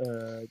this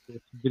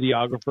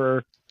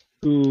videographer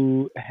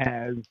who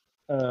has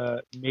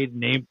made a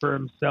name for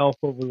himself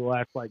over the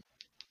last like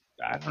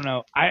I don't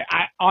know.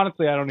 I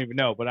honestly I don't even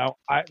know, but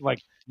I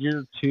like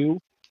year two.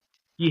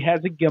 He has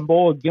a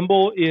gimbal. A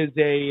gimbal is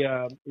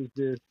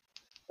this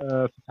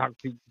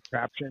photography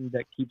contraption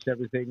that keeps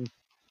everything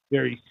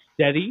very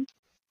steady.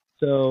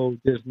 So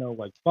there's no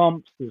like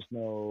bumps. There's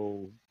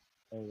no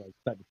like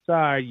side to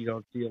side. You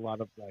don't see a lot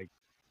of like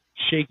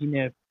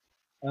shakiness.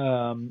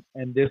 And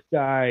this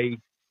guy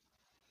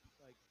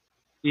like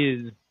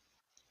is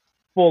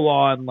full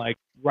on like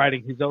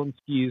riding his own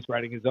skis,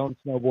 riding his own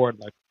snowboard,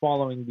 like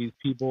following these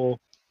people,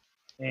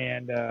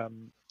 and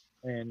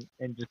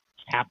just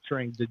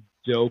capturing the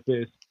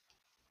dopest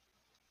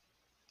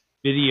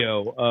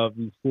video of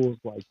these fools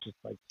like just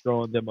like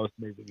throwing the most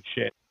amazing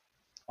shit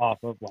off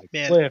of like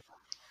cliffs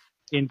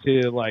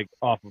into like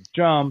off of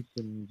jumps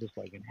and just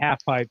like in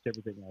half pipes,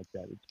 everything like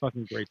that. It's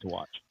fucking great to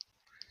watch.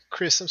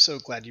 Chris, I'm so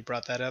glad you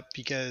brought that up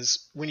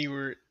because when you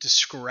were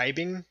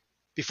describing,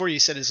 before you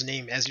said his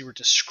name, as you were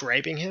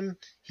describing him,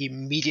 he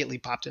immediately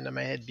popped into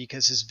my head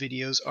because his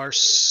videos are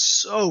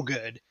so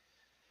good.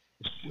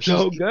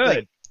 So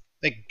good.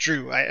 Like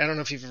Drew, I don't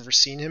know if you've ever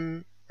seen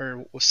him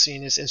or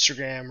seen his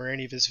Instagram or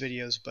any of his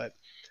videos, but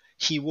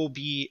he will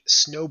be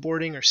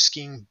snowboarding or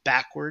skiing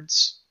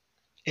backwards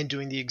and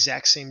doing the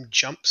exact same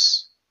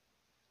jumps.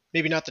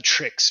 Maybe not the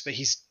tricks, but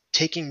he's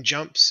taking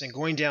jumps and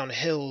going down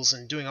hills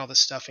and doing all this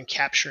stuff and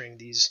capturing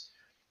these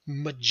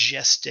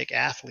majestic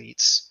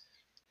athletes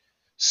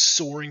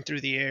soaring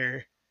through the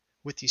air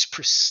with these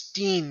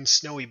pristine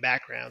snowy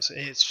backgrounds.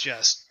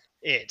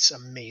 It's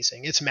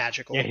amazing. It's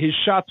magical. Yeah, his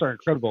shots are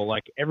incredible.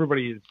 Like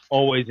everybody is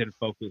always in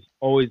focus,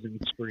 always in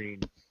screen.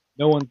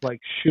 No one's like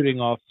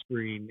shooting off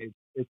screen.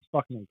 It's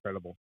fucking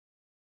incredible.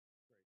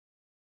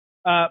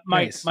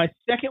 My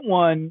second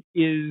one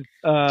is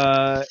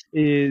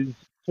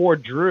for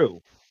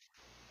Drew.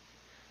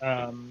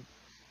 And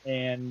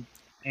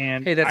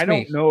hey, that's I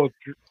don't know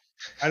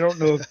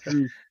if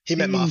Drew he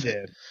meant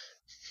Moffat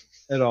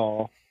at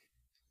all.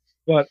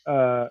 But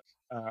I'm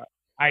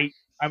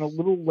a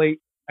little late.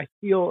 I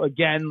feel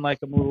again like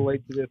I'm a little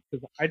late to this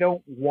because I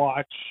don't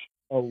watch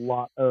a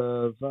lot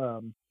of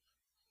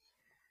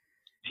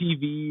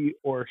TV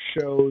or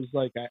shows.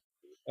 Like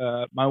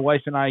my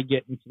wife and I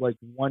get into like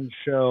one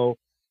show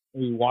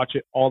and we watch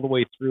it all the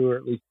way through, or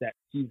at least that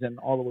season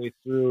all the way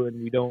through,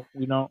 and we don't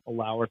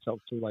allow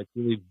ourselves to like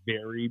really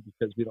vary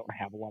because we don't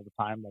have a lot of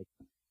time. Like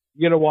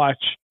you gotta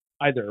watch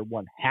either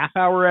one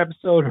half-hour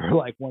episode or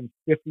like one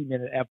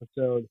 50-minute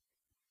episode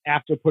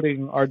after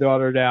putting our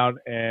daughter down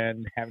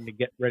and having to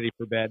get ready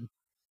for bed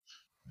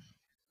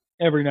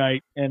every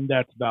night, and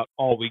that's about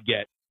all we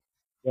get,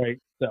 right?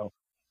 So,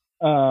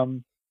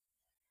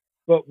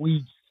 but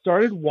we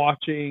started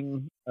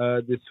watching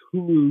this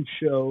Hulu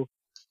show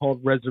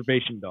called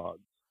Reservation Dogs.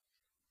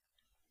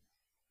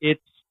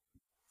 It's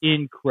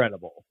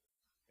incredible.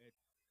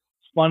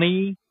 It's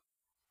funny.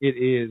 It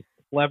is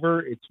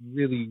clever. It's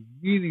really,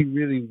 really,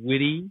 really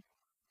witty.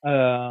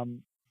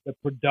 The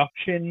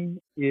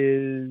production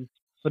is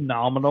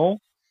phenomenal,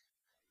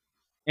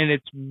 and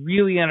it's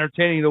really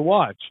entertaining to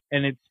watch.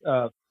 And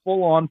it's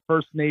full-on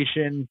First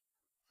Nation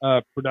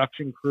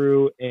production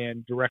crew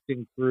and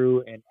directing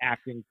crew and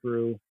acting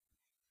crew,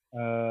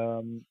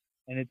 and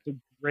it's a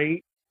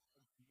great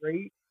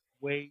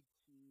way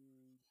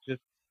to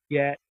just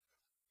get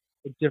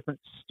a different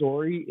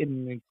story in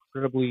an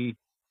incredibly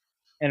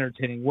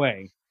entertaining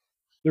way.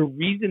 The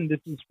reason this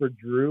is for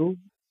Drew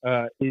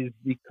is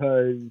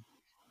because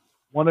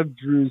one of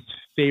Drew's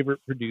favorite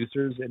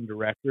producers and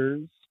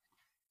directors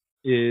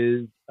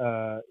is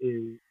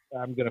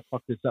I'm gonna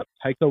fuck this up,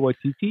 Taika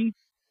Waititi.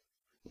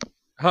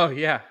 Oh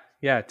yeah,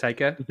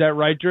 Taika. Is that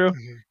right, Drew?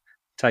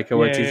 Taika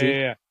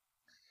Waititi.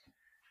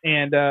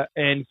 Yeah.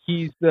 And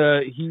he's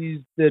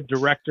the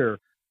director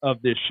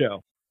of this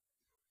show,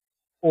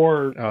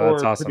 or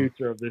awesome.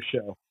 Producer of this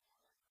show.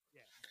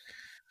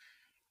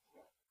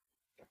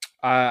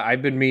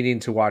 I've been meaning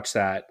to watch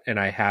that, and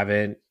I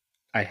haven't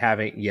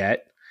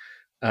yet,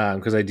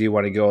 because I do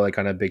want to go like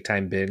on a big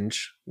time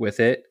binge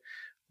with it.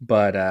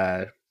 But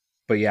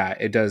yeah,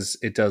 it does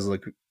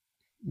look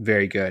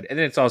very good, and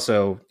it's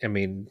also, I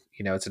mean,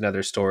 you know, it's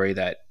another story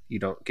that you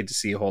don't get to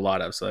see a whole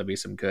lot of, so that'd be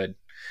some good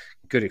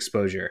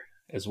exposure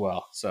as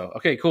well. So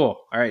okay,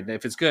 cool. All right,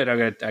 if it's good,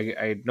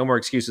 I no more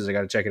excuses. I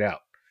got to check it out.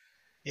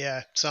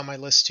 Yeah, it's on my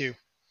list too.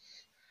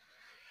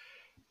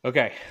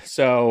 Okay,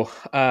 so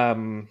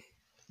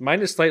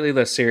mine is slightly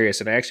less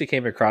serious, and I actually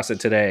came across it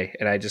today,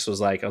 and I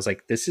was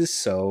like, this is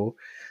so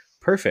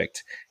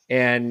Perfect.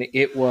 And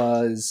it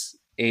was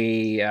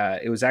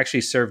it was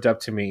actually served up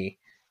to me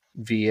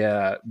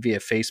via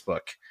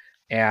Facebook.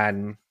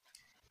 And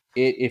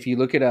if you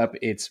look it up,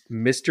 it's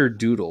Mr.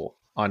 Doodle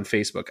on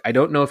Facebook. I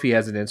don't know if he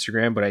has an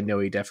Instagram, but I know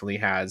he definitely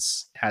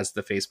has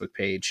the Facebook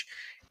page.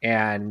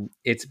 And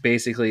it's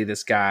basically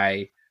this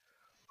guy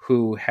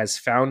who has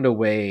found a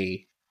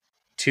way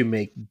to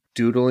make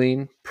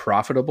doodling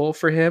profitable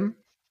for him,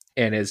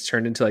 and has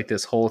turned into like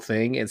this whole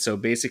thing. And so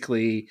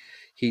basically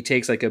he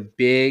takes like a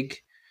big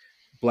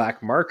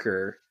black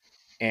marker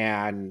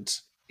and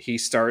he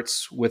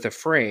starts with a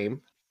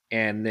frame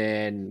and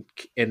then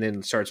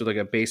starts with like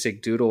a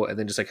basic doodle and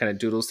then just like kind of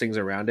doodles things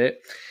around it.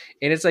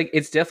 And it's like,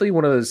 it's definitely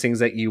one of those things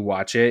that you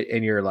watch it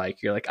and you're like,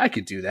 I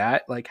could do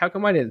that. Like, how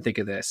come I didn't think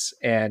of this?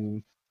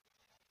 And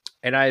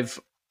I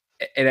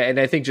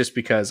think just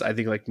because I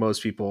think like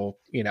most people,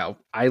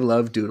 I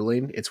love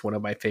doodling. It's one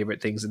of my favorite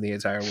things in the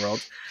entire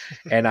world.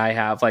 And I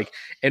have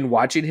and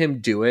watching him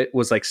do it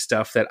was like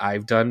stuff that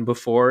I've done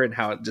before, and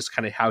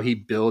how he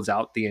builds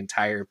out the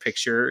entire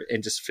picture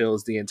and just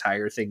fills the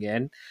entire thing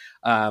in.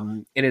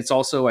 And it's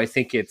also, I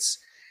think it's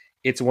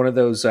one of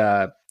those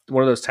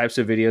types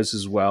of videos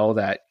as well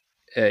that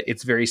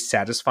it's very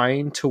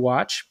satisfying to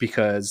watch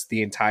because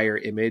the entire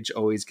image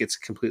always gets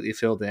completely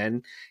filled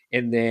in.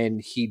 And then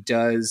he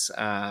does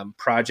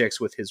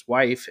projects with his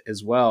wife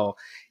as well.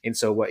 And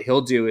so what he'll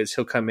do is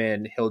he'll come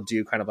in, he'll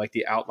do kind of like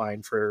the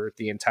outline for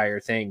the entire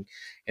thing.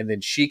 And then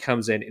she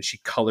comes in and she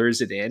colors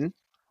it in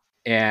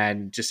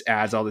and just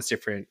adds all this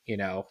different,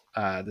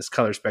 this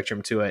color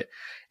spectrum to it.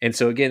 And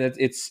so again,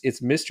 it's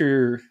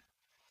Mr.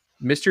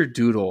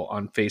 Doodle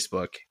on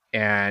Facebook,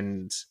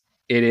 and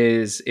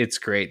it's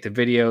great. The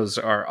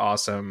videos are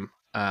awesome.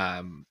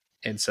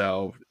 And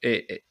so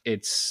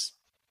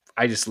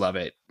I just love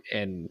it.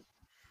 And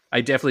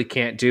I definitely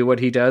can't do what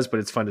he does,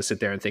 but it's fun to sit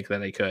there and think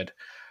that I could.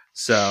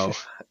 So,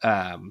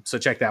 so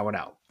check that one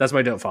out. That's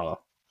my don't follow.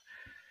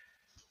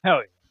 Hell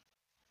yeah.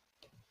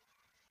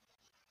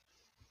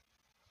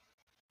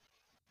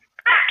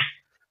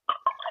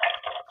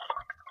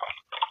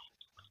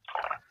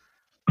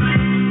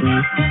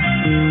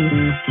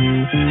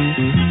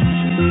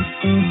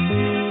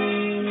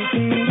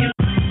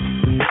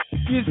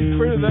 Music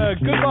for the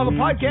Good Bottle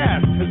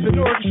Podcast has been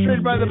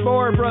orchestrated by the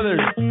Boer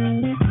Brothers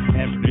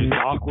and produced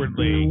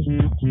awkwardly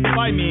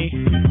by me,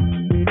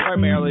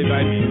 primarily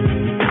by me.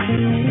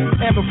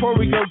 And before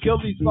we go kill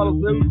these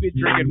bottles that we've been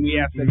drinking, we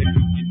ask that if you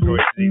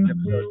enjoyed today's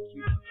episode,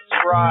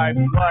 subscribe,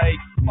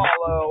 like,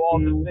 follow, all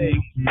the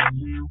things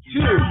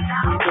to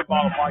the Good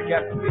Bottle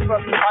Podcast and leave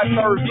us a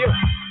 5-star review.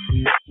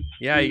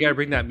 Yeah, you got to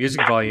bring that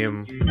music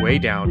volume way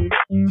down.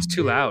 It's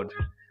too loud.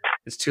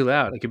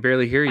 I can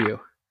barely hear you.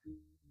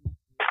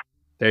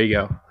 There you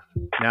go.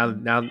 Now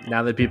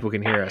that people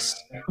can hear us.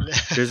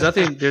 There's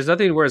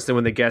nothing worse than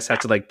when the guests have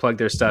to like plug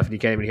their stuff and you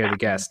can't even hear the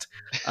guest.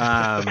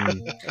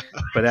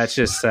 But that's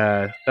just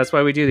that's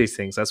why we do these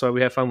things. That's why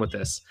we have fun with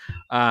this.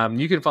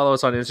 You can follow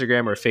us on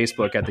Instagram or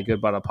Facebook at the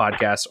Good Bottle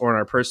Podcast, or on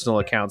our personal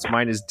accounts.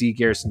 Mine is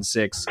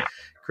dgarrison6.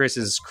 Chris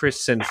is Chris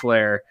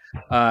Sinclair.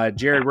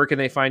 Jared, where can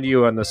they find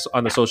you on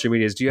the social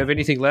medias? Do you have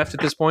anything left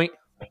at this point?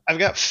 I've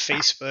got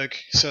Facebook,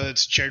 so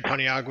it's Jared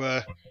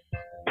Paniagua.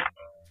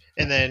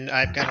 And then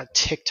I've got a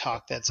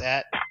TikTok that's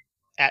at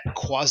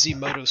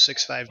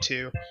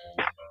Quasimodo652.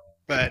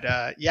 But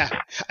I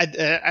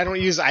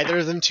don't use either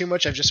of them too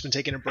much. I've just been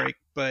taking a break.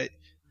 But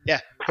yeah,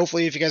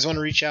 hopefully if you guys want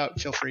to reach out,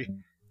 feel free.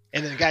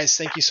 And then guys,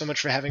 thank you so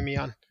much for having me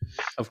on.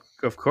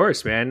 Of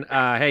course, man.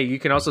 Hey, you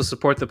can also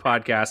support the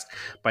podcast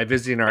by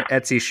visiting our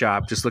Etsy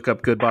shop. Just look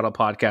up Good Bottle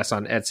Podcast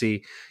on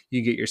Etsy.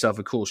 You get yourself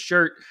a cool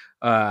shirt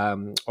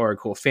or a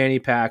cool fanny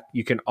pack.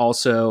 You can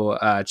also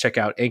check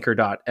out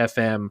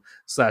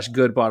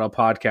anchor.fm/Good Bottle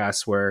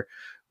Podcast where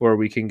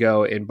we can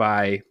go and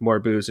buy more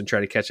booze and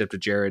try to catch up to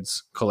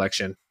Jared's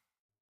collection.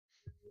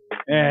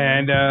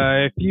 And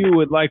if you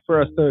would like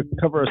for us to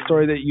cover a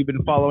story that you've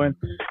been following,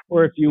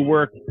 or if you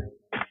work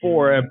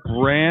for a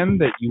brand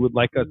that you would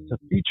like us to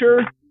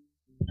feature,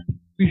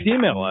 please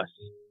email us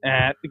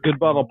at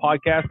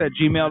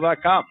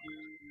thegoodbottlepodcast@gmail.com.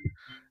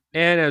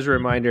 And as a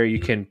reminder, you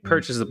can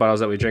purchase the bottles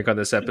that we drink on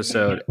this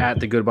episode at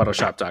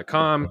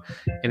thegoodbottleshop.com.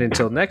 And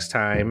until next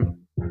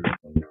time,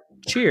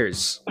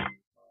 cheers.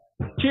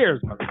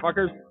 Cheers,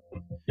 motherfuckers.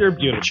 You're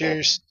beautiful.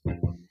 Cheers.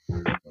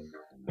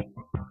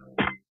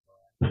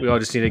 We all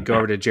just need to go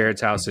over to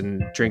Jared's house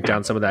and drink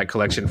down some of that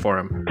collection for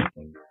him.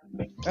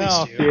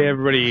 I'll see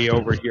everybody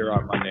over here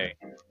on Monday.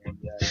 You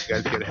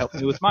guys got to help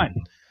me with mine.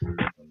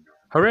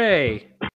 Hooray!